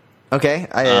 So, okay,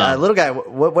 little guy.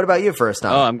 What about you first?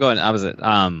 Oh, I'm going opposite.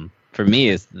 For me,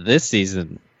 is this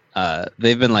season.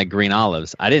 They've been like green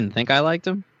olives. I didn't think I liked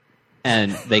them,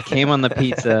 and they came on the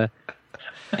pizza,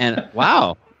 and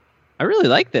wow, I really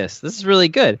like this. This is really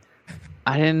good.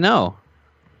 I didn't know.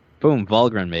 Boom,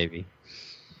 Volgren, baby.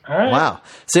 All right. Wow.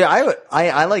 So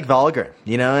I like Volgren.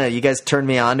 You guys turned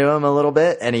me on to him a little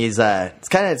bit, and he's it's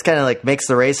kind of like makes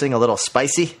the racing a little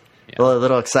spicy, a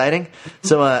little exciting.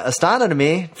 So Astana to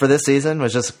me for this season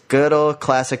was just good old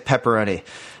classic pepperoni,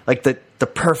 like the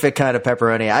perfect kind of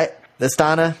pepperoni.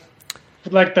 Astana,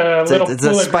 like the little it's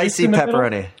a spicy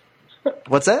pepperoni.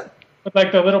 What's that? With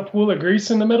like the little pool of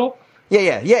grease in the middle.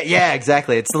 Yeah,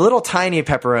 exactly. It's the little tiny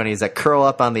pepperonis that curl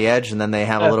up on the edge, and then they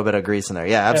have a little bit of grease in there.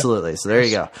 Yeah, absolutely. So there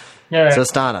you go. Right. So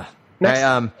Astana. Next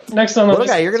on the little list.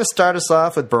 guy, you're going to start us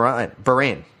off with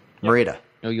Bahrain. Marita.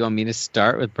 Oh, you want me to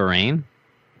start with Bahrain?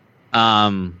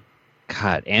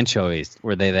 God, anchovies.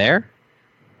 Were they there?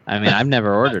 I mean, I've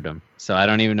never ordered them, so I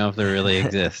don't even know if they really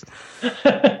exist.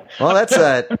 Well, that's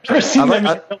I've never seen them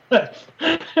in real life.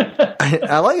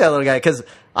 I like that little guy because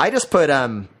I just put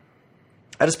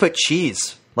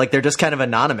cheese. Like they're just kind of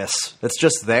anonymous. It's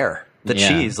just there. The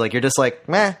cheese. Like you're just like,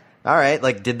 meh. All right.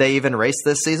 Like, did they even race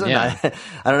this season? Yeah.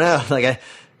 I don't know. Like,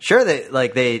 sure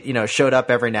they showed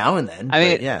up every now and then. I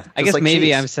mean, but yeah. I guess like maybe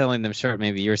cheese. I'm selling them short.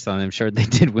 Maybe you're selling them short. They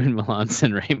did win Milan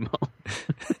San Remo.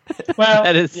 Well,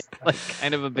 That is like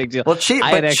kind of a big deal. Well,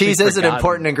 I had but cheese actually is an forgotten.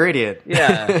 important ingredient.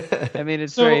 Yeah, I mean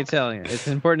it's So- very Italian. It's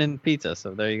important in pizza.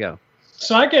 So there you go.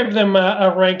 So I gave them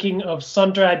a ranking of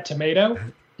sun-dried tomato,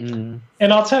 and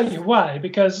I'll tell you why.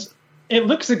 Because it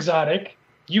looks exotic.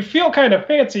 You feel kind of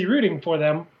fancy rooting for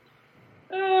them,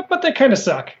 but they kind of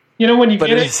suck. You know, when you But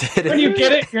get it it, is- it when is. you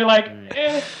get it, you're like,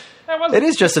 that wasn't. It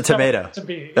is just a tomato. To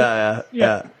be. Yeah.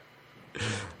 Yeah.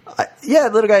 Yeah,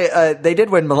 little guy. They did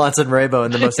win Milan San Remo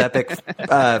in the most epic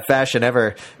fashion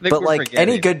ever. think But we're like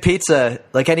any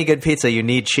forgetting. good pizza, you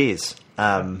need cheese.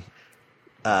 Some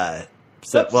Well,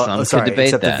 could sorry, debate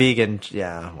except that. the vegan.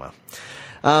 Yeah,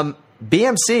 well,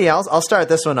 BMC. I'll start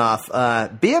this one off.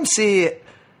 BMC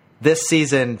this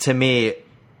season to me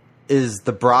is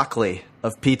the broccoli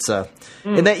of pizza,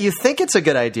 in that you think it's a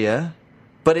good idea,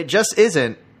 but it just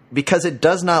isn't because it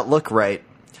does not look right.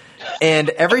 And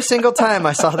every single time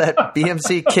I saw that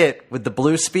BMC kit with the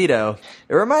blue Speedo,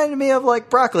 it reminded me of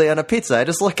like broccoli on a pizza. I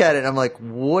just look at it and I'm like,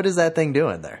 what is that thing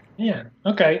doing there? Yeah.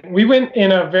 Okay. We went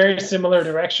in a very similar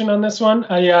direction on this one.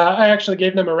 I actually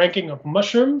gave them a ranking of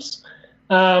mushrooms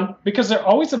because they're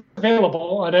always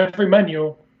available on every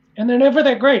menu, and they're never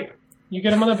that great. You get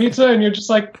them on the pizza, and you're just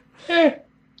like,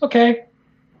 okay,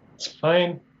 it's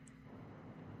fine.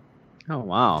 Oh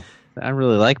wow, I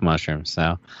really like mushrooms.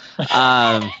 So,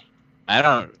 I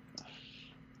don't.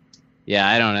 Yeah,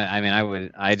 I don't. I mean, I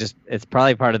would. I just. It's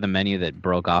probably part of the menu that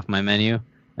broke off my menu.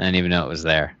 I didn't even know it was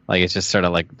there. Like it's just sort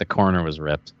of like the corner was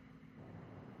ripped.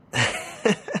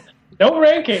 No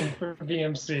ranking for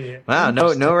BMC. Wow,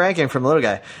 no ranking from little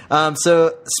guy.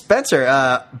 So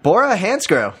Spencer, Bora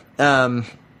Hansgrohe,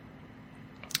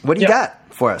 what do you got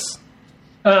for us?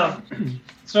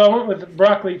 So I went with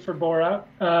broccoli for Bora,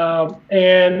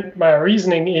 and my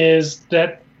reasoning is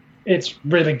that it's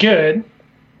really good.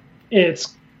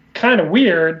 It's kind of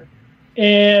weird,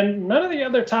 and none of the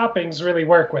other toppings really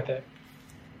work with it.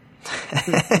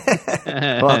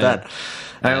 Well done.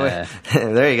 All right,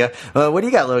 there you go. What do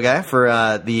you got, little guy,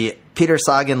 for the Peter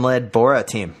Sagan-led Bora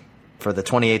team for the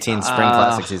 2018 Spring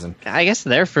Classic season? I guess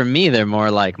for me, they're more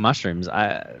like mushrooms.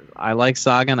 I like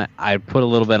Sagan. I put a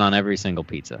little bit on every single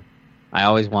pizza. I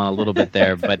always want a little bit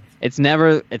there, but it's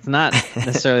not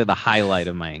necessarily the highlight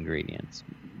of my ingredients.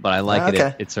 But I like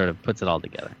Okay. it sort of puts it all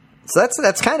together. So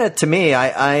that's kind of, to me,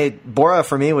 Bora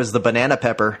for me was the banana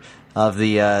pepper of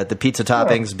the pizza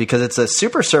toppings because it's a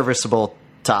super serviceable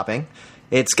topping.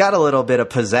 It's got a little bit of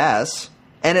pizzazz,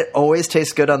 and it always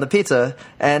tastes good on the pizza.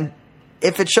 And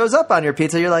if it shows up on your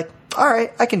pizza, you're like, all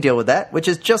right, I can deal with that, which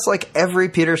is just like every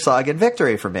Peter Sagan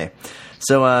victory for me.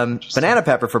 So banana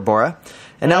pepper for Bora.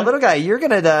 And now, little guy, you're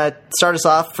going to start us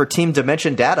off for Team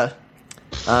Dimension Data.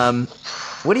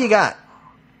 What do you got?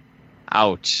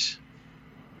 Ouch.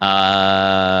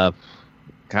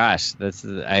 Gosh,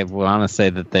 I want to say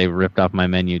that they ripped off my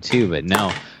menu too, but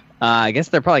no. I guess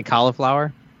they're probably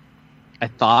cauliflower. I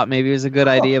thought maybe it was a good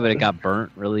idea, but it got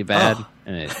burnt really bad,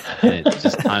 and it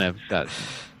just kind of got.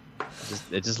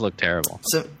 It just looked terrible.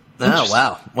 So, oh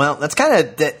wow! Well, that's kind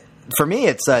of for me.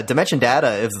 It's Dimension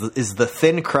Data is the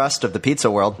thin crust of the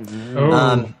pizza world.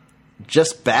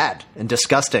 Just bad and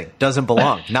disgusting. Doesn't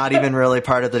belong. Not even really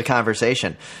part of the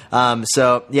conversation.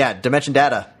 So yeah, Dimension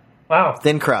Data. Wow.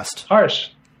 Thin crust. Harsh.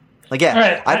 Like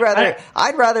yeah, All right,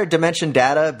 I'd rather Dimension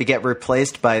Data get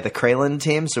replaced by the Kralin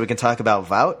team so we can talk about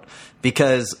Vout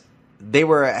because they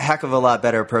were a heck of a lot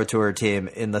better Pro Tour team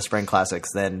in the Spring Classics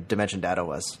than Dimension Data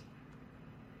was.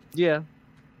 Yeah,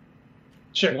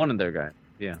 Sure. one of their guys.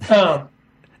 Yeah.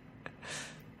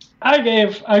 I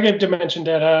gave Dimension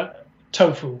Data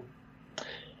tofu,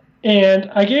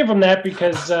 and I gave them that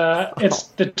because it's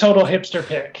the total hipster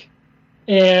pick,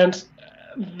 and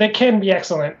they can be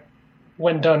excellent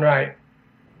when done right,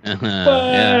 but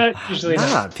Yeah. usually Not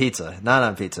not. on pizza. Not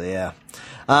on pizza, yeah.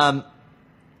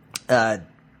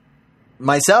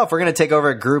 Myself, we're going to take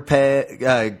over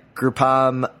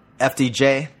Groupam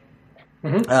FDJ.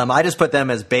 I just put them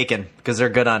as bacon because they're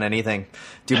good on anything.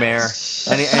 Dumare,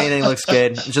 anything looks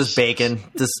good. It's just bacon.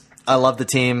 I love the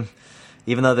team,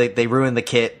 even though they ruined the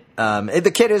kit.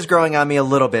 The kit is growing on me a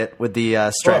little bit with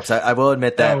the stripes. I will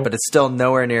admit that, Oh. but it's still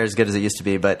nowhere near as good as it used to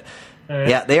be. But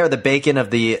yeah, they are the bacon of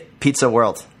the pizza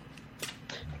world.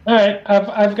 All right,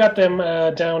 I've got them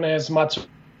down as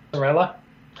mozzarella.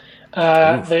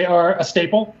 They are a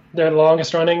staple They're the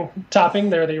longest running topping.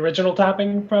 They're the original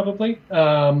topping, probably.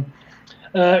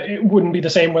 It wouldn't be the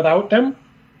same without them.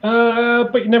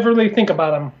 But you never really think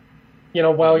about them,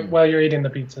 while you're eating the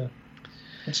pizza.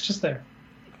 It's just there.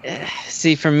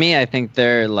 See, for me, I think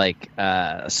they're like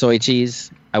soy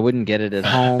cheese. I wouldn't get it at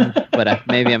home, but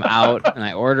maybe I'm out and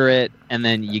I order it, and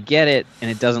then you get it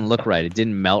and it doesn't look right. It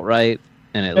didn't melt right,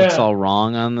 and it looks all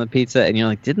wrong on the pizza. And you're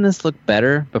like, didn't this look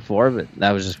better before? But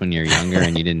that was just when you're younger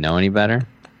and you didn't know any better.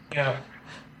 Yeah.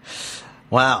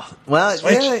 Wow. Well,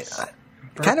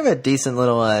 kind of a decent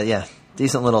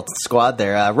little squad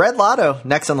there. Red Lotto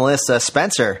next on the list.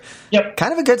 Spencer. Yep.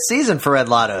 Kind of a good season for Red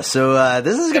Lotto. So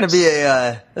this is going to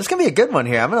be a good one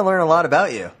here. I'm going to learn a lot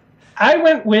about you. I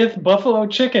went with buffalo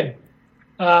chicken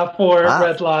for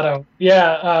Red Lotto.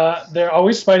 Yeah, they're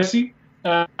always spicy.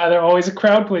 They're always a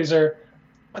crowd pleaser,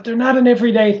 but they're not an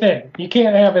everyday thing. You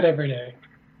can't have it every day.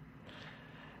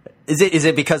 Is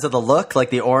it because of the look,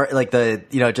 like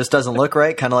it just doesn't look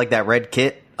right, kind of like that red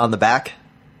kit on the back?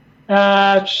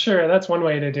 Sure, that's one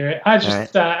way to do it. I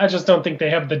just don't think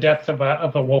they have the depth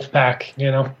of a wolf pack,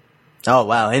 Oh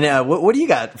wow! And what do you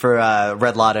got for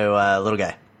Red Lotto, little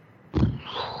guy?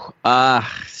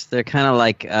 They're kind of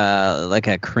like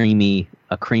a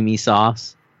creamy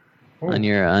sauce. Ooh. on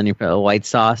your white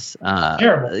sauce.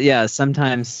 Terrible. Yeah,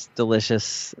 sometimes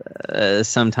delicious,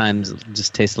 sometimes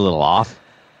just tastes a little off.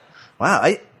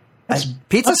 Wow,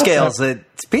 pizza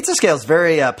scales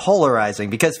very polarizing,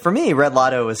 because for me, Red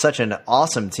Lotto was such an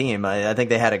awesome team. I think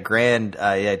they had a grand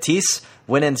Tease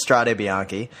winning Strade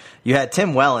Bianchi. You had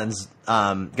Tim Wellens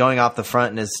going off the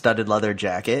front in his studded leather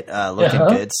jacket, looking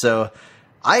good. So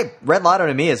Red Lotto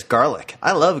to me is garlic.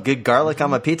 I love good garlic on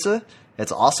my pizza.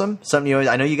 It's awesome. Something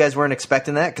I know you guys weren't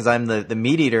expecting that, because I'm the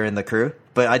meat eater in the crew.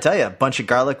 But I tell you, a bunch of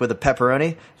garlic with a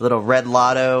pepperoni, a little Red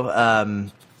Lotto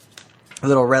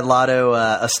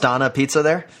Astana pizza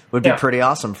there would be pretty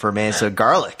awesome for me. So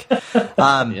garlic.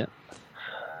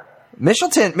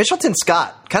 Mitchelton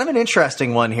Scott, kind of an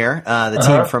interesting one here. The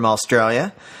team from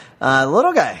Australia,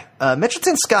 little guy,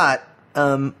 Mitchelton Scott.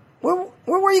 Where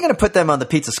are you going to put them on the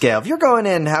pizza scale? If you're going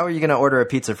in, how are you going to order a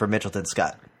pizza for Mitchelton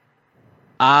Scott?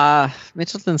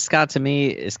 Mitchelton Scott to me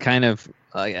is kind of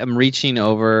I'm reaching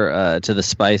over to the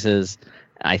spices.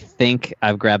 I think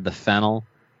I've grabbed the fennel,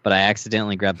 but I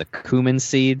accidentally grabbed the cumin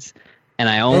seeds, and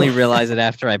I only realize it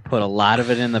after I put a lot of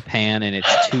it in the pan and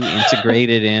it's too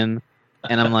integrated in,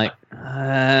 and I'm like,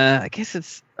 I guess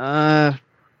it's I'll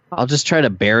just try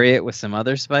to bury it with some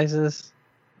other spices.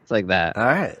 It's like that. All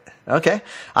right. Okay.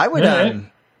 I would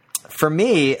for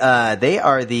me, they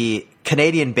are the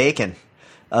Canadian bacon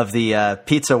of the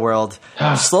pizza world,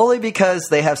 slowly, because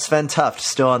they have Sven Tuft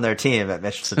still on their team at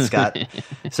Mitchelton Scott.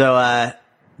 So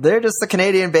they're just the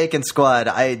Canadian bacon squad.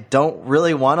 I don't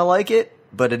really want to like it,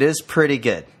 but it is pretty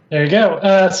good. There you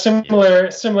go. Similar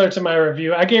to my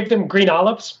review. I gave them green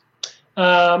olives,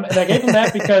 and I gave them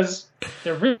that because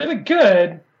they're really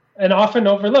good and often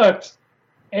overlooked,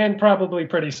 and probably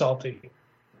pretty salty.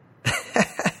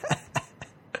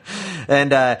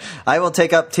 And I will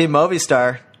take up Team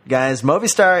Movistar. Guys,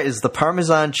 Movistar is the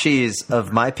Parmesan cheese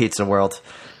of my pizza world,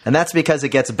 and that's because it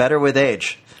gets better with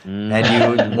age.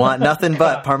 And you want nothing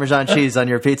but Parmesan cheese on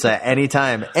your pizza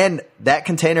anytime. And that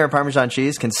container of Parmesan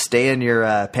cheese can stay in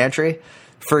your pantry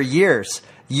for years.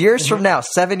 Years from now,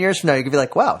 7 years from now, you can be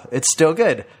like, wow, it's still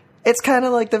good. It's kind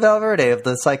of like the Valverde of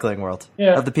the cycling world,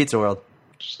 of the pizza world.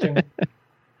 Interesting.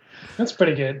 That's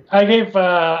pretty good. I gave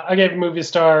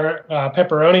Movistar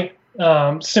pepperoni.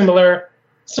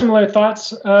 Similar thoughts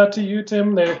to you,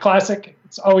 Tim. They're classic.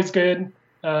 It's always good.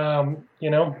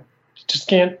 Just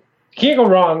can't go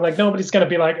wrong. Like, nobody's gonna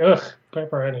be like, ugh,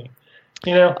 pepperoni.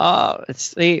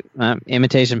 It's the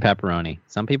imitation pepperoni.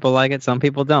 Some people like it, some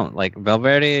people don't. Like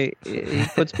Valverde, he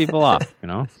puts people off.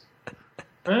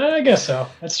 I guess so.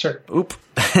 That's true. Oop.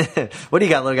 What do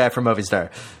you got, little guy from Movistar?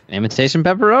 Imitation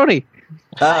pepperoni.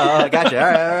 Oh, gotcha.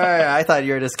 All right. I thought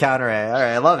you were just countering. All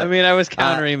right, I love it. I mean, I was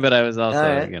countering, but I was also,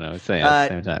 saying at the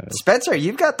same time. Spencer,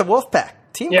 you've got the Wolfpack.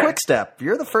 Team Quickstep.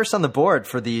 You're the first on the board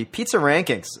for the pizza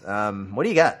rankings. What do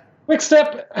you got?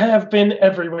 Quickstep have been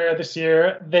everywhere this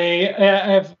year. They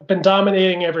have been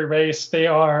dominating every race. They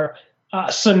are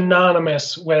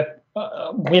synonymous with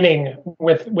winning,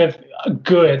 with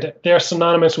good. They're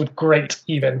synonymous with great,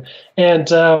 even. And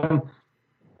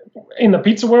in the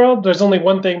pizza world, there's only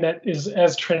one thing that is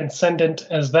as transcendent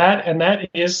as that, and that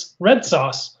is red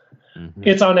sauce. Mm-hmm.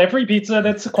 It's on every pizza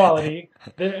that's quality.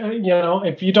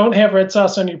 If you don't have red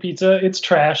sauce on your pizza, it's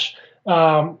trash.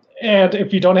 And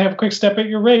if you don't have Quick Step at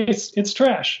your race, it's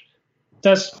trash.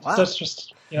 That's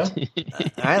just Yeah.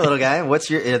 All right, little guy.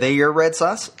 Are they your red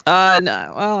sauce? No,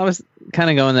 well, I was kind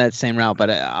of going that same route, but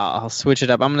I'll switch it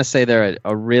up. I'm going to say they're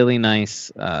a really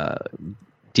nice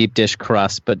deep dish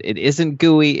crust, but it isn't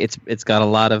gooey. It's got a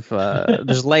lot of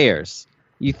there's layers.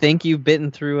 You think you've bitten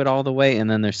through it all the way, and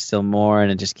then there's still more,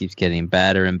 and it just keeps getting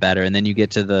better and better. And then you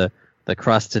get to the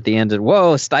crust at the end, and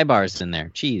whoa, sty bars in there,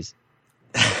 cheese.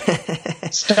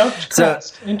 Stuffed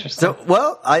crust. Interesting.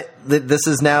 This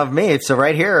is now me. So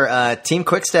right here, Team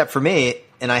Quick Step for me,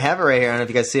 and I have it right here. I don't know if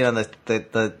you guys see it on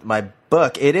the my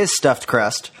book. It is stuffed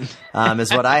crust,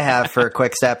 is what I have for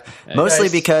Quick Step. Mostly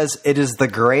Nice. because it is the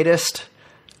greatest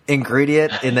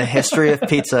ingredient in the history of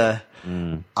pizza.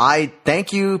 I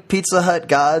thank you, Pizza Hut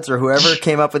gods, or whoever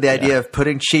came up with the idea of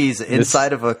putting cheese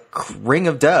inside of a ring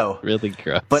of dough. Really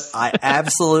gross. But I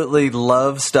absolutely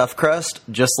love stuffed crust,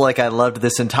 just like I loved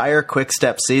this entire Quick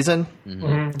Step season.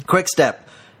 Mm-hmm. Quick Step,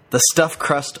 the stuffed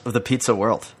crust of the pizza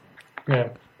world. Yeah.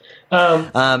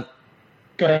 Go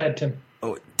ahead, Tim.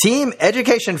 Team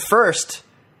Education First,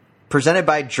 presented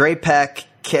by Drapek,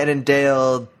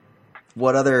 Cannondale,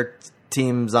 what other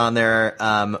teams on there?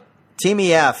 Team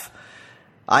EF.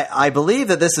 I believe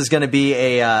that this is going to be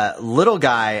a little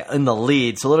guy in the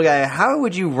lead. So, little guy, how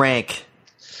would you rank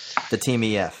the Team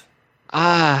EF?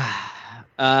 I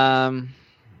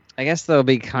guess they'll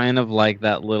be kind of like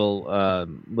that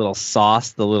little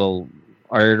sauce, the little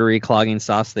artery clogging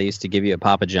sauce they used to give you at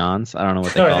Papa John's. I don't know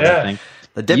what they call that thing.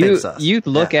 The dipping sauce. You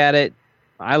look at it.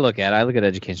 I look at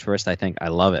Education First. I think I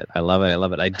love it. I love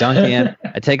it. I dunk in.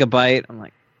 I take a bite. I'm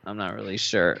like, I'm not really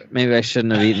sure. Maybe I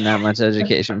shouldn't have eaten that much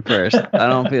Education First. I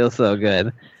don't feel so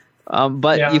good.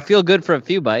 But you feel good for a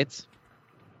few bites.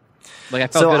 Like I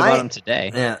felt good about them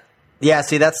today. Yeah. Yeah,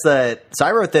 see, so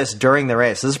I wrote this during the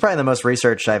race. This is probably the most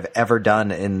research I've ever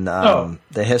done in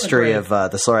the history of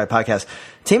the Slow Ride podcast.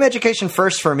 Team Education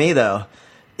First for me, though,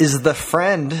 is the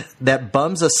friend that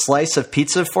bums a slice of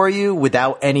pizza for you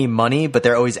without any money, but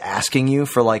they're always asking you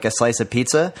for like a slice of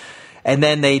pizza. And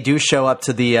then they do show up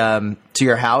to the to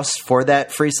your house for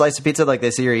that free slice of pizza, like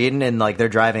they see you're eating, and like they're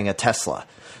driving a Tesla.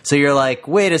 So you're like,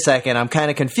 wait a second, I'm kind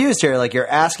of confused here. Like you're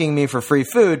asking me for free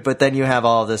food, but then you have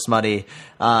all this money.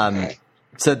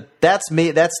 So that's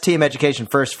me. That's Team Education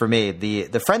First for me.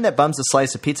 The friend that bums a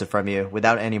slice of pizza from you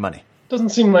without any money. Doesn't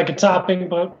seem like a topping,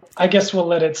 but I guess we'll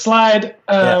let it slide.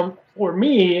 For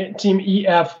me, Team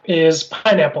EF is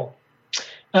pineapple.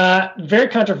 Very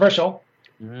controversial.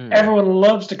 Everyone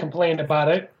loves to complain about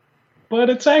it, but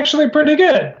it's actually pretty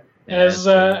good, as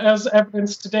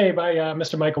evidenced today by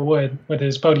Mr. Michael Wood with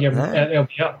his podium at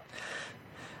LBL.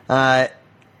 I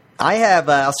have.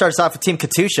 I'll start us off with Team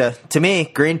Katusha. To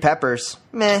me, green peppers,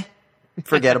 meh,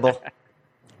 forgettable.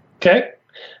 Okay,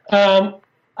 I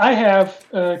have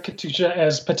Katusha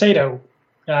as potato,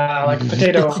 like a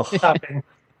potato topping.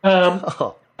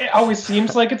 It always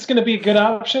seems like it's going to be a good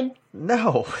option.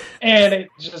 No. And it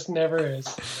just never is.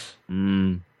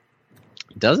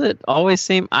 Does it always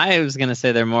seem? I was going to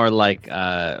say they're more like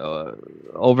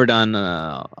overdone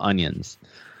onions.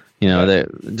 You know, they're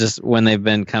just when they've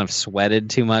been kind of sweated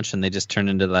too much and they just turn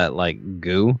into that like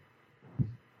goo.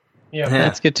 Yeah.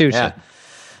 That's Katusha.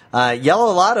 Yeah.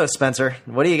 Yellow Lotto, Spencer.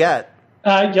 What do you got?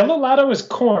 Yellow Lotto is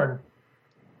corn.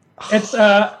 It's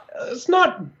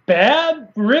not bad,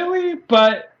 really,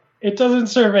 but it doesn't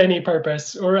serve any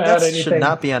purpose or add anything. That should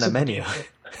not be on a menu.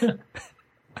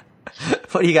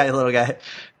 What do you got, little guy?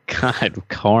 God,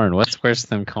 corn. What's worse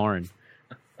than corn?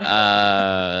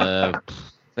 They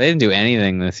didn't do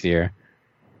anything this year.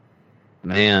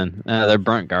 Man, they're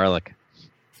burnt garlic.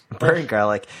 Burnt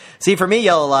garlic. See, for me,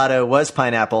 Yellow Lotto was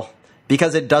pineapple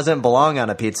because it doesn't belong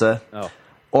on a pizza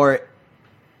or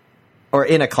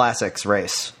in a classics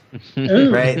race.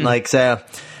 Right? Like, so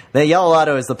the Yellow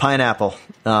Lotto is the pineapple,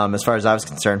 as far as I was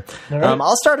concerned. Right.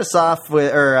 I'll start us off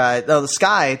with, the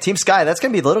Sky, Team Sky. That's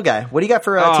going to be the little guy. What do you got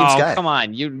for Team Sky? Come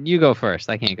on. You go first.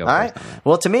 I can't go All first. Right.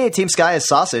 Well, to me, Team Sky is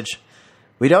sausage.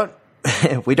 We don't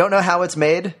know how it's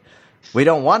made. We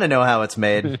don't want to know how it's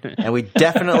made. And we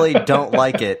definitely don't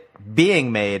like it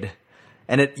being made.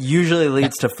 And it usually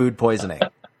leads to food poisoning.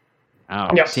 Oh.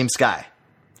 Yeah. Team Sky,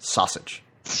 sausage.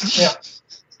 Yeah.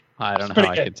 I don't know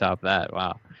how I could top that.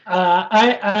 Wow.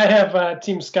 I have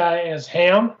Team Sky as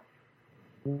ham.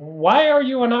 Why are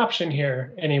you an option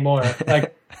here anymore?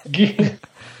 Like,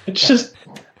 it's just,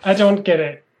 I don't get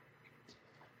it.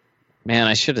 Man,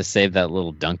 I should have saved that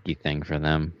little donkey thing for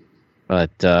them.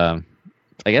 But I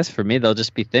guess for me, they'll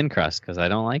just be thin crust because I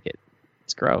don't like it.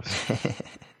 It's gross.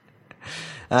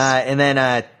 And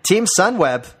then Team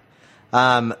Sunweb.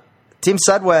 Team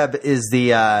Sunweb is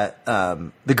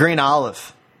the green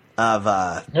olive of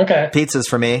pizzas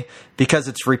for me because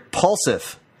it's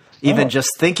repulsive even just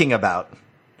thinking about.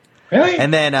 Really?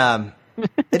 And then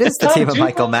it is the Tom team of Dumoulin?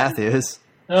 Michael Matthews.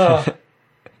 Oh,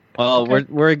 Well,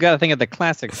 we're got to think of the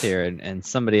classics here, and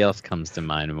somebody else comes to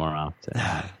mind more often.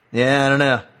 Yeah, I don't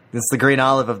know. It's the green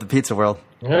olive of the pizza world.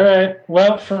 all right.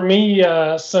 Well, for me,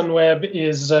 Sunweb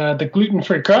is the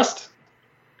gluten-free crust.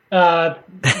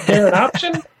 They're an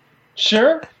option,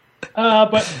 sure,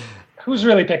 but who's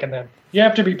really picking them? You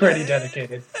have to be pretty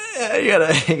dedicated. You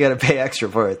gotta pay extra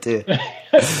for it too.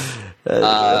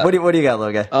 What do you got,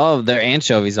 little guy? Oh, they're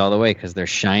anchovies all the way because they're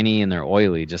shiny and they're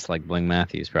oily, just like Bling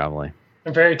Matthews, probably.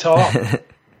 They're very tall.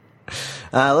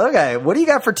 Little guy, what do you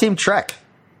got for Team Trek?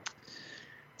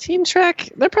 Team Trek,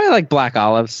 they're probably like black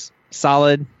olives.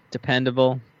 Solid,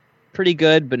 dependable, pretty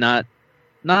good, but not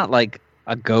like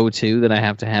a go-to that I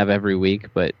have to have every week.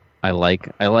 But I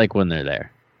like when they're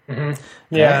there. Mm-hmm.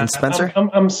 Yeah, and Spencer?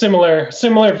 I'm similar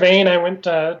vein. I went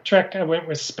Trek. I went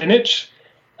with spinach.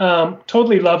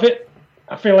 Totally love it.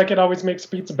 I feel like it always makes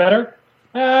pizza better.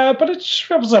 But it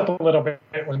shrivels up a little bit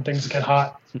when things get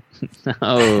hot.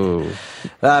 Oh,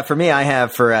 For me, I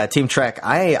have for Team Trek.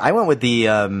 I went with the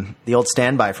old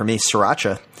standby for me,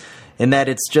 sriracha, in that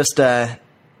it's just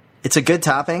it's a good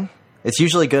topping. It's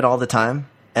usually good all the time,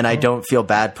 and I don't feel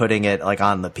bad putting it like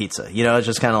on the pizza. You know, it's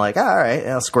just kind of like, all right,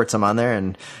 I'll squirt some on there,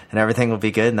 and everything will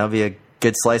be good, and that'll be a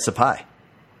good slice of pie.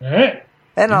 All right.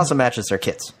 And it also matches their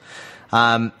kits.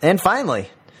 And finally,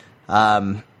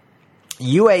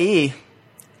 UAE.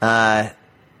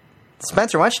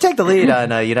 Spencer, why don't you take the lead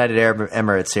on United Arab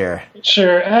Emirates here?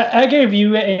 Sure. I gave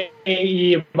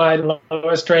UAE my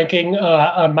lowest ranking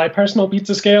on my personal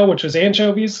pizza scale, which was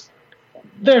anchovies.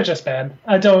 They're just bad.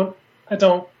 I don't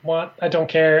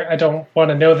care. I don't want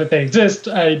to know that they exist.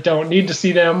 I don't need to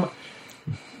see them.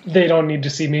 They don't need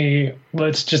to see me.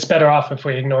 It's just better off if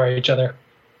we ignore each other.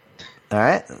 All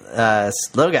right.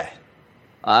 Little guy.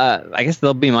 I guess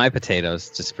they'll be my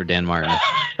potatoes just for Dan Martin.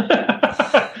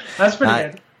 That's pretty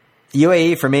good.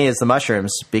 UAE for me is the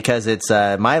mushrooms because it's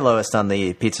my lowest on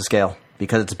the pizza scale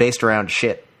because it's based around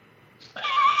shit.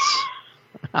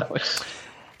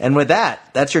 And with that,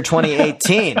 that's your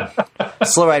 2018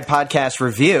 Slow Ride Podcast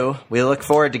review. We look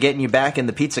forward to getting you back in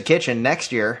the pizza kitchen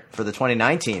next year for the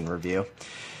 2019 review.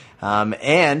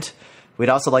 And we'd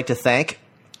also like to thank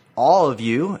all of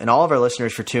you and all of our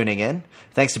listeners for tuning in.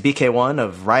 Thanks to BK1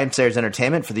 of Ryan Sayers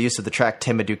Entertainment for the use of the track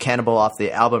Timid Do Cannibal off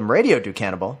the album Radio Do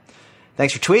Cannibal.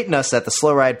 Thanks for tweeting us at the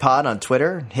Slow Ride Pod on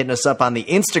Twitter, hitting us up on the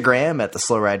Instagram at the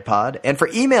Slow Ride Pod, and for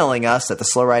emailing us at the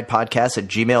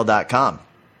slowridepodcast@gmail.com.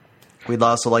 We'd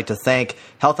also like to thank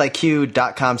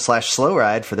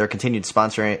healthiq.com/slowride for their continued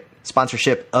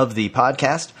sponsorship of the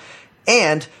podcast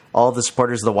and all of the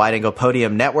supporters of the Wide Angle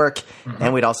Podium Network. Mm-hmm.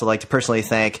 And we'd also like to personally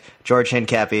thank George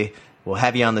Hincapie. We'll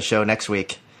have you on the show next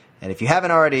week. And if you haven't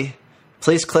already,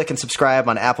 please click and subscribe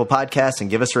on Apple Podcasts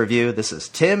and give us a review. This is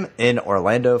Tim in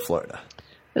Orlando, Florida.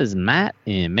 This is Matt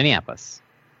in Minneapolis.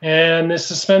 And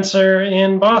this is Spencer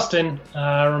in Boston,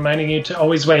 reminding you to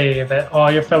always wave at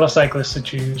all your fellow cyclists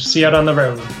that you see out on the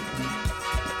road.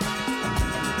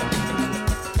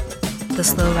 The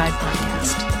Slow Ride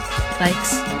Podcast.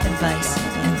 Bikes, advice,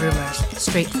 and rumors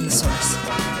straight from the source.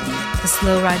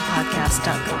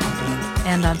 TheSlowRidePodcast.com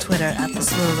and on Twitter at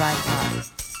TheSlowRidePod.